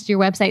customer comes to your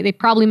website, they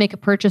probably make a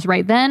purchase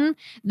right then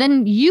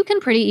you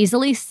can pretty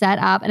easily set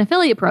up an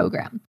affiliate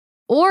program.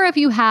 Or if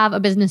you have a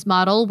business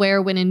model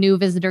where when a new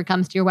visitor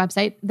comes to your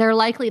website, they're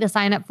likely to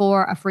sign up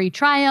for a free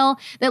trial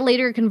that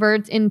later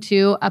converts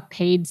into a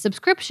paid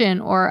subscription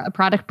or a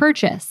product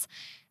purchase.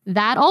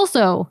 That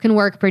also can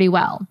work pretty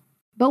well.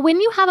 But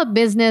when you have a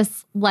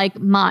business like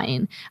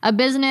mine, a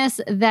business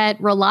that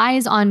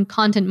relies on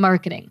content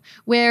marketing,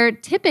 where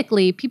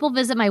typically people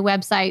visit my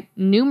website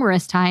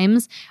numerous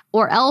times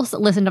or else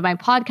listen to my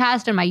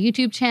podcast and my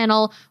YouTube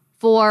channel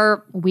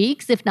for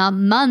weeks, if not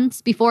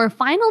months, before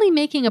finally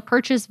making a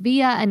purchase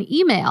via an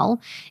email,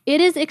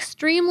 it is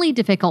extremely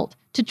difficult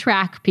to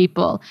track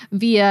people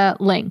via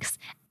links.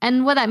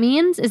 And what that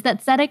means is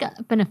that setting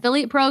up an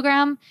affiliate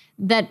program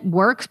that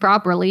works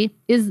properly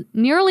is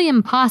nearly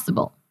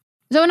impossible.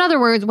 So in other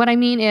words, what I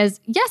mean is,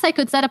 yes, I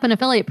could set up an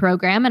affiliate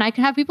program and I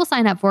could have people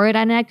sign up for it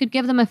and I could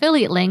give them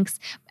affiliate links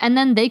and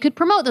then they could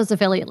promote those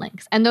affiliate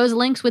links and those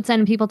links would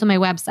send people to my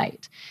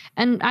website.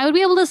 And I would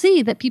be able to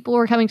see that people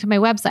were coming to my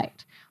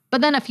website. But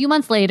then a few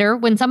months later,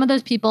 when some of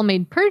those people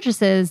made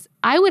purchases,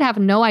 I would have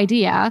no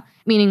idea,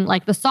 meaning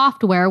like the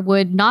software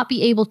would not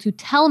be able to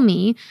tell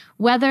me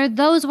whether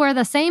those were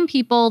the same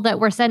people that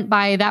were sent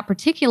by that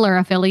particular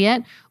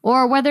affiliate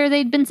or whether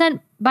they'd been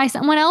sent by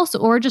someone else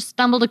or just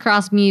stumbled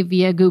across me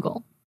via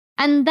Google.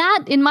 And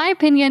that, in my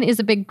opinion, is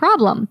a big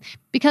problem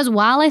because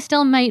while I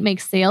still might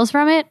make sales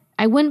from it,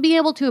 I wouldn't be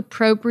able to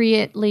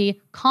appropriately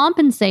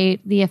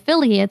compensate the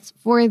affiliates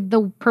for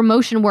the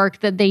promotion work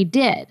that they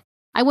did.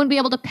 I wouldn't be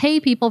able to pay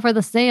people for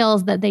the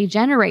sales that they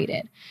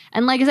generated.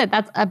 And like I said,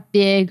 that's a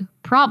big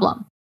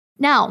problem.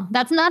 Now,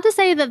 that's not to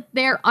say that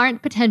there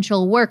aren't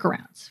potential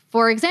workarounds.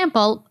 For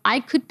example, I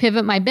could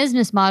pivot my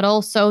business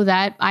model so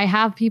that I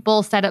have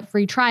people set up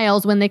free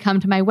trials when they come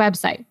to my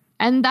website.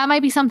 And that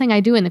might be something I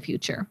do in the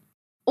future.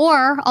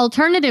 Or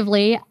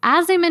alternatively,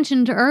 as I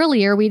mentioned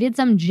earlier, we did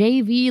some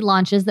JV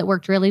launches that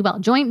worked really well,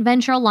 joint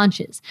venture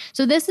launches.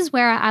 So this is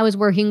where I was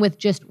working with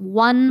just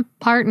one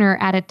partner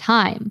at a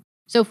time.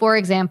 So for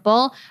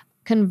example,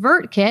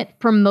 ConvertKit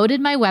promoted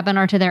my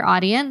webinar to their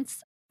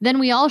audience. Then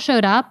we all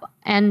showed up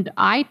and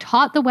I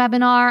taught the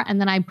webinar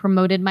and then I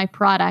promoted my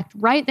product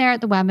right there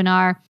at the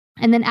webinar.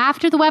 And then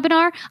after the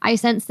webinar, I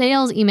sent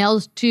sales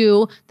emails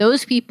to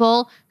those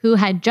people who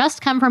had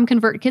just come from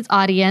ConvertKit's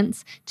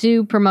audience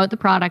to promote the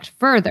product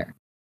further.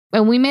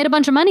 And we made a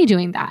bunch of money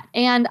doing that.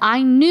 And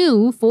I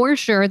knew for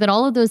sure that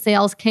all of those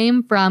sales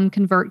came from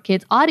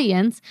ConvertKit's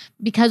audience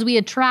because we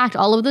had tracked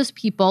all of those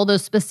people,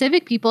 those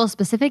specific people,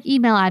 specific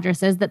email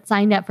addresses that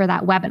signed up for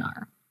that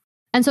webinar.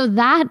 And so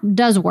that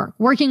does work,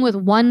 working with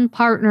one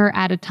partner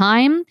at a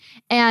time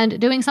and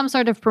doing some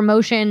sort of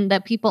promotion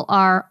that people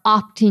are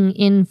opting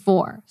in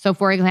for. So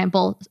for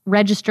example,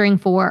 registering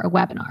for a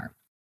webinar.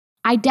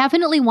 I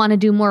definitely want to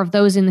do more of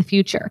those in the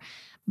future.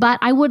 But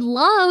I would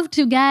love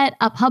to get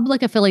a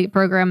public affiliate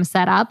program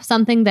set up,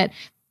 something that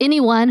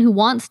anyone who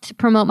wants to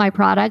promote my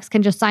products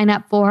can just sign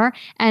up for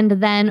and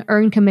then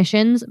earn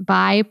commissions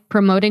by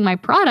promoting my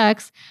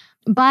products.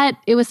 But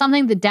it was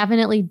something that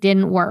definitely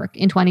didn't work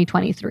in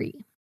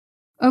 2023.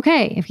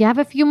 Okay, if you have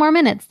a few more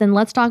minutes, then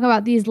let's talk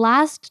about these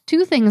last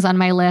two things on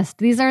my list.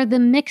 These are the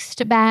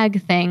mixed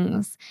bag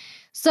things.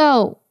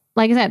 So,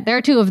 like I said, there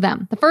are two of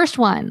them. The first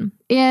one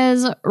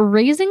is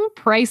raising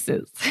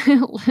prices.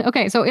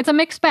 Okay, so it's a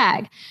mixed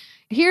bag.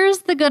 Here's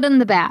the good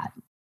and the bad.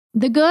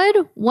 The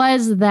good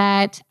was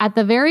that at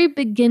the very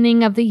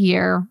beginning of the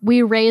year,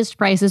 we raised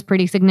prices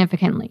pretty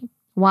significantly.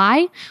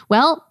 Why?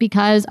 Well,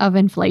 because of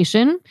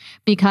inflation,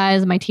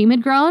 because my team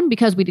had grown,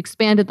 because we'd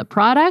expanded the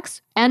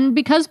products, and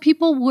because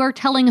people were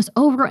telling us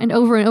over and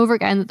over and over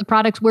again that the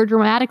products were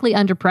dramatically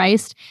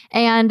underpriced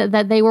and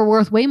that they were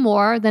worth way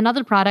more than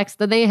other products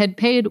that they had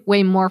paid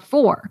way more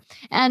for.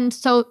 And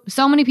so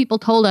many people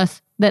told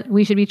us that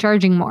we should be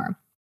charging more.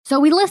 So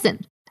we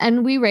listened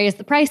and we raised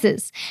the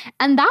prices.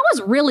 And that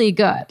was really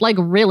good, like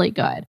really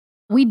good.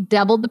 We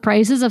doubled the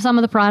prices of some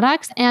of the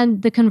products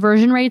and the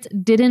conversion rates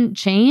didn't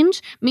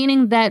change,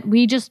 meaning that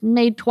we just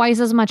made twice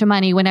as much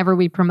money whenever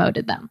we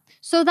promoted them.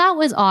 So that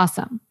was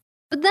awesome.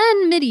 But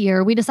then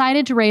mid-year, we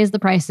decided to raise the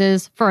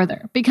prices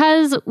further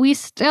because we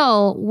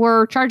still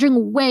were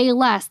charging way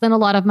less than a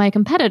lot of my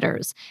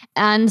competitors.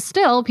 And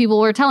still, people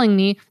were telling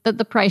me that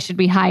the price should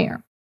be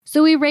higher.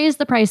 So we raised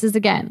the prices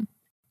again.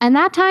 And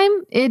that time,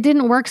 it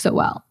didn't work so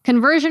well.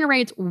 Conversion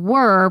rates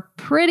were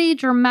pretty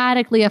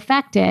dramatically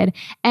affected,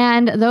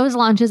 and those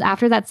launches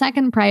after that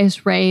second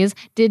price raise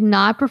did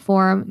not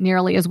perform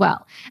nearly as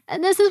well.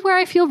 And this is where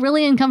I feel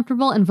really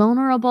uncomfortable and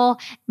vulnerable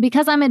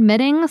because I'm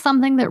admitting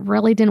something that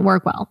really didn't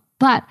work well.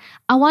 But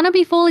I want to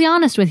be fully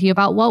honest with you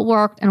about what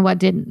worked and what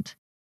didn't.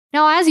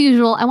 Now, as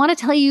usual, I want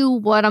to tell you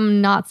what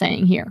I'm not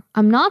saying here.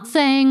 I'm not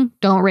saying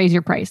don't raise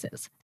your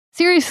prices.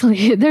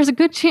 Seriously, there's a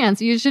good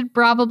chance you should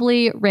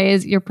probably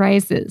raise your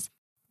prices.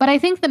 But I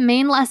think the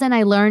main lesson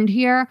I learned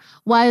here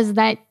was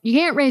that you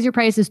can't raise your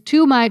prices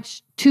too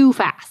much too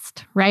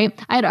fast, right?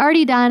 I had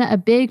already done a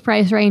big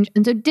price range,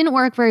 and so it didn't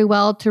work very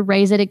well to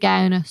raise it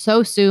again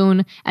so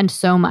soon and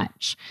so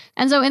much.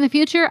 And so in the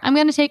future, I'm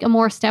going to take a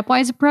more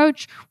stepwise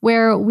approach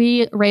where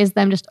we raise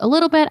them just a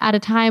little bit at a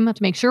time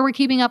to make sure we're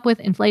keeping up with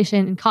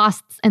inflation and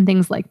costs and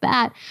things like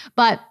that,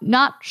 but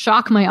not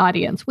shock my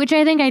audience, which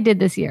I think I did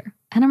this year.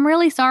 And I'm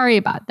really sorry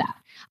about that.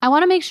 I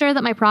want to make sure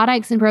that my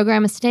products and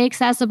programs stay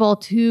accessible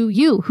to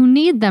you who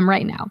need them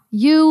right now,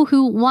 you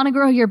who want to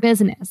grow your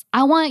business.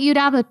 I want you to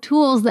have the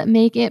tools that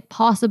make it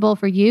possible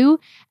for you.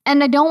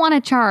 And I don't want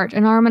to charge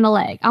an arm and a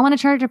leg. I want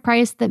to charge a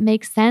price that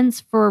makes sense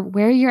for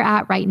where you're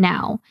at right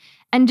now.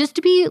 And just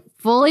to be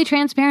fully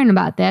transparent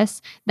about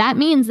this, that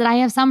means that I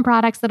have some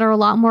products that are a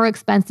lot more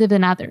expensive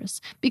than others,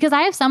 because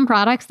I have some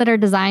products that are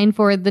designed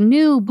for the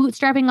new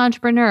bootstrapping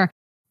entrepreneur.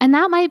 And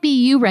that might be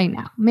you right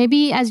now.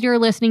 Maybe as you're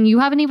listening, you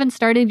haven't even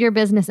started your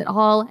business at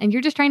all, and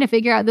you're just trying to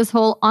figure out this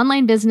whole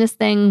online business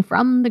thing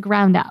from the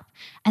ground up.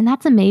 And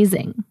that's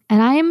amazing.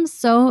 And I am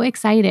so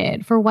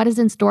excited for what is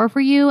in store for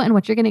you and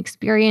what you're going to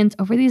experience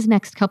over these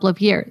next couple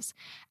of years.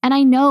 And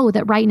I know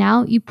that right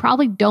now, you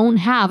probably don't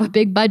have a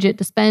big budget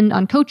to spend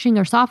on coaching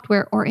or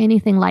software or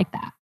anything like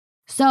that.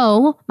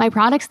 So my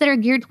products that are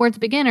geared towards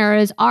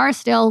beginners are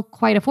still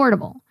quite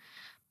affordable.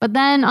 But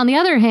then on the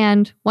other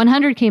hand,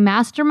 100K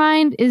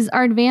Mastermind is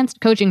our advanced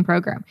coaching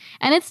program.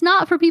 And it's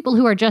not for people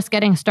who are just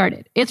getting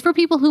started. It's for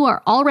people who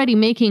are already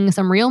making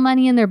some real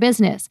money in their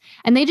business.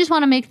 And they just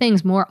want to make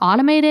things more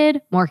automated,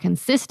 more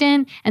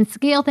consistent, and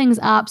scale things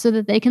up so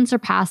that they can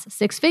surpass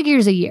 6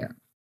 figures a year.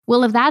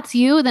 Well, if that's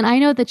you, then I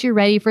know that you're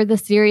ready for the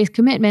serious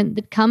commitment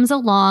that comes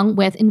along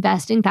with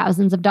investing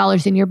thousands of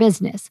dollars in your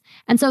business.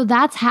 And so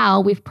that's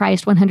how we've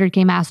priced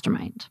 100K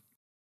Mastermind.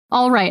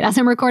 All right, as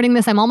I'm recording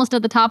this, I'm almost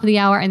at the top of the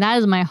hour, and that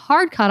is my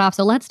hard cutoff.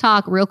 So let's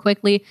talk real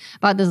quickly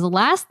about this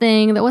last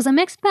thing that was a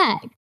mixed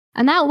bag,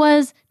 and that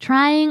was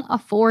trying a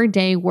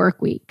 4-day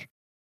work week.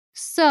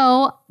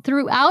 So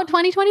throughout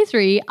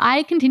 2023,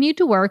 I continued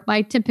to work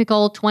my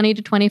typical 20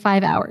 to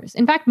 25 hours.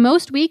 In fact,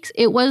 most weeks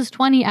it was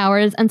 20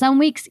 hours, and some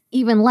weeks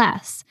even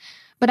less.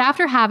 But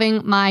after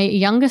having my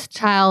youngest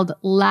child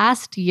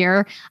last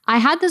year, I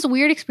had this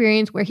weird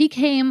experience where he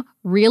came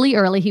really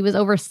early. He was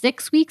over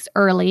 6 weeks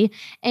early.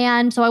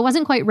 And so I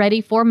wasn't quite ready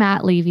for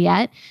mat leave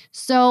yet.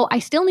 So I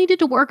still needed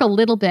to work a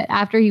little bit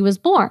after he was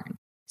born.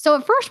 So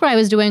at first what I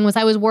was doing was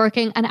I was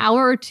working an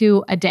hour or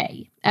two a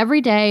day,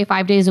 every day,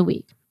 5 days a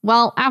week.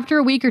 Well, after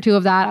a week or two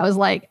of that, I was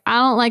like, I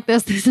don't like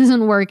this. This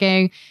isn't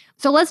working.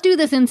 So let's do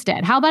this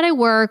instead. How about I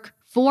work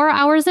 4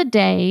 hours a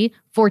day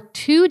for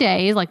 2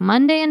 days, like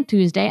Monday and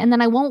Tuesday, and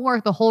then I won't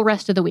work the whole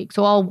rest of the week.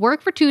 So I'll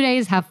work for 2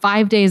 days, have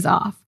 5 days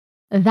off.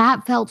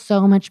 That felt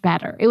so much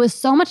better. It was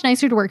so much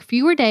nicer to work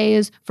fewer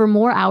days for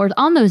more hours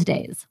on those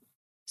days.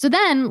 So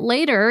then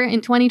later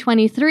in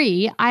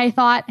 2023, I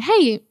thought,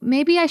 hey,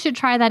 maybe I should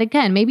try that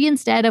again. Maybe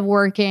instead of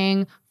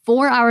working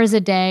 4 hours a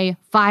day,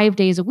 5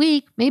 days a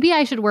week, maybe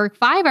I should work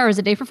 5 hours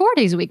a day for 4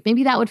 days a week.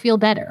 Maybe that would feel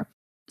better.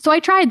 So I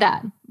tried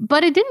that,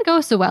 but it didn't go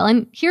so well.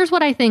 And here's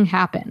what I think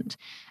happened.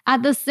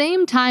 At the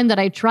same time that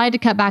I tried to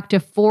cut back to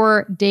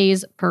 4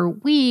 days per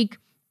week,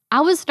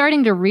 I was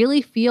starting to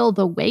really feel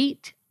the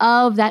weight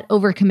of that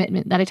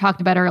overcommitment that I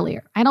talked about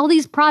earlier. I had all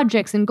these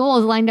projects and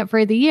goals lined up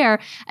for the year,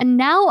 and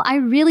now I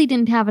really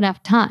didn't have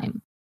enough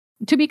time.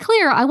 To be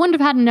clear, I wouldn't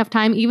have had enough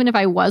time even if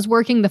I was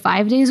working the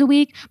 5 days a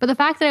week, but the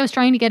fact that I was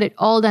trying to get it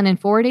all done in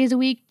 4 days a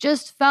week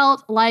just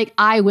felt like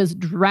I was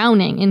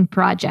drowning in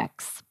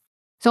projects.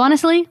 So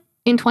honestly,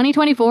 In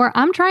 2024,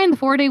 I'm trying the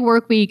 4-day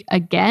work week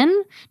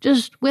again,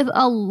 just with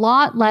a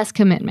lot less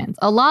commitments,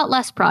 a lot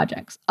less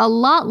projects, a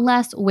lot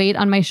less weight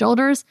on my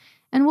shoulders,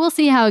 and we'll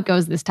see how it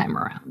goes this time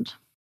around.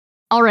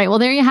 All right, well,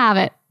 there you have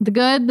it. The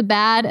good, the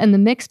bad, and the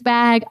mixed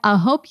bag. I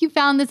hope you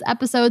found this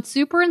episode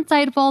super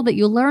insightful, that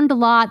you learned a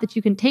lot, that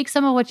you can take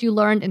some of what you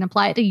learned and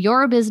apply it to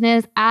your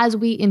business as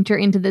we enter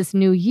into this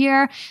new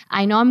year.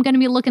 I know I'm going to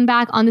be looking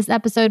back on this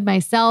episode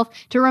myself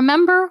to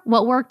remember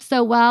what worked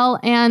so well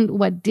and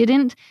what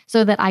didn't,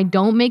 so that I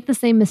don't make the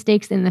same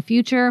mistakes in the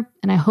future,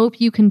 and I hope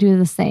you can do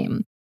the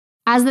same.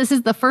 As this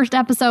is the first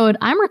episode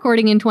I'm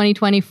recording in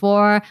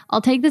 2024,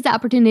 I'll take this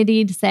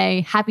opportunity to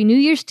say Happy New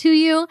Year's to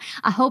you.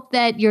 I hope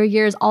that your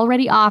year is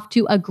already off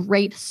to a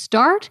great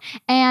start,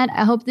 and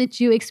I hope that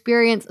you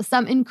experience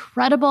some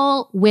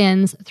incredible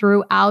wins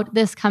throughout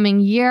this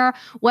coming year,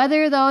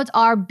 whether those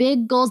are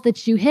big goals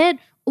that you hit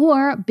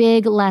or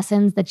big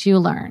lessons that you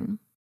learn.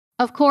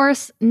 Of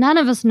course, none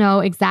of us know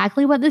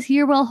exactly what this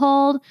year will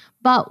hold,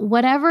 but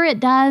whatever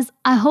it does,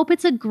 I hope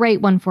it's a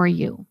great one for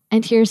you.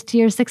 And here's to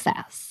your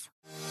success.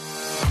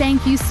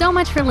 Thank you so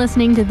much for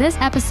listening to this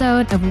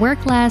episode of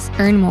Work Less,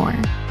 Earn More.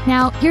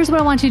 Now, here's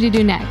what I want you to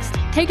do next.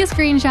 Take a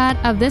screenshot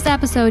of this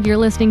episode you're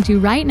listening to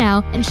right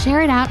now and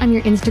share it out on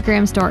your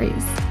Instagram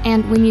stories.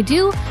 And when you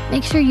do,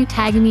 make sure you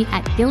tag me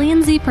at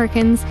Gillian Z.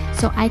 Perkins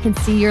so I can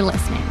see you're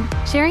listening.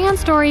 Sharing on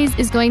stories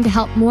is going to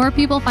help more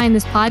people find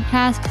this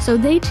podcast so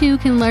they too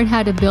can learn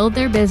how to build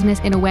their business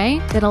in a way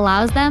that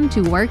allows them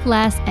to work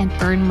less and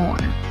earn more.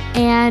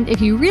 And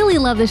if you really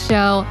love the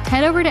show,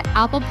 head over to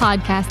Apple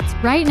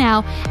Podcasts right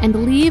now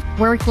and leave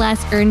Work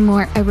Less, Earn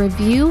More a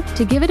review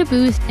to give it a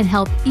boost and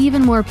help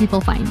even more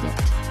people find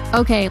it.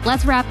 Okay,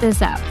 let's wrap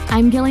this up.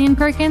 I'm Gillian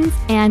Perkins,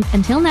 and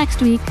until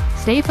next week,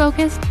 stay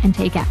focused and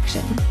take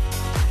action.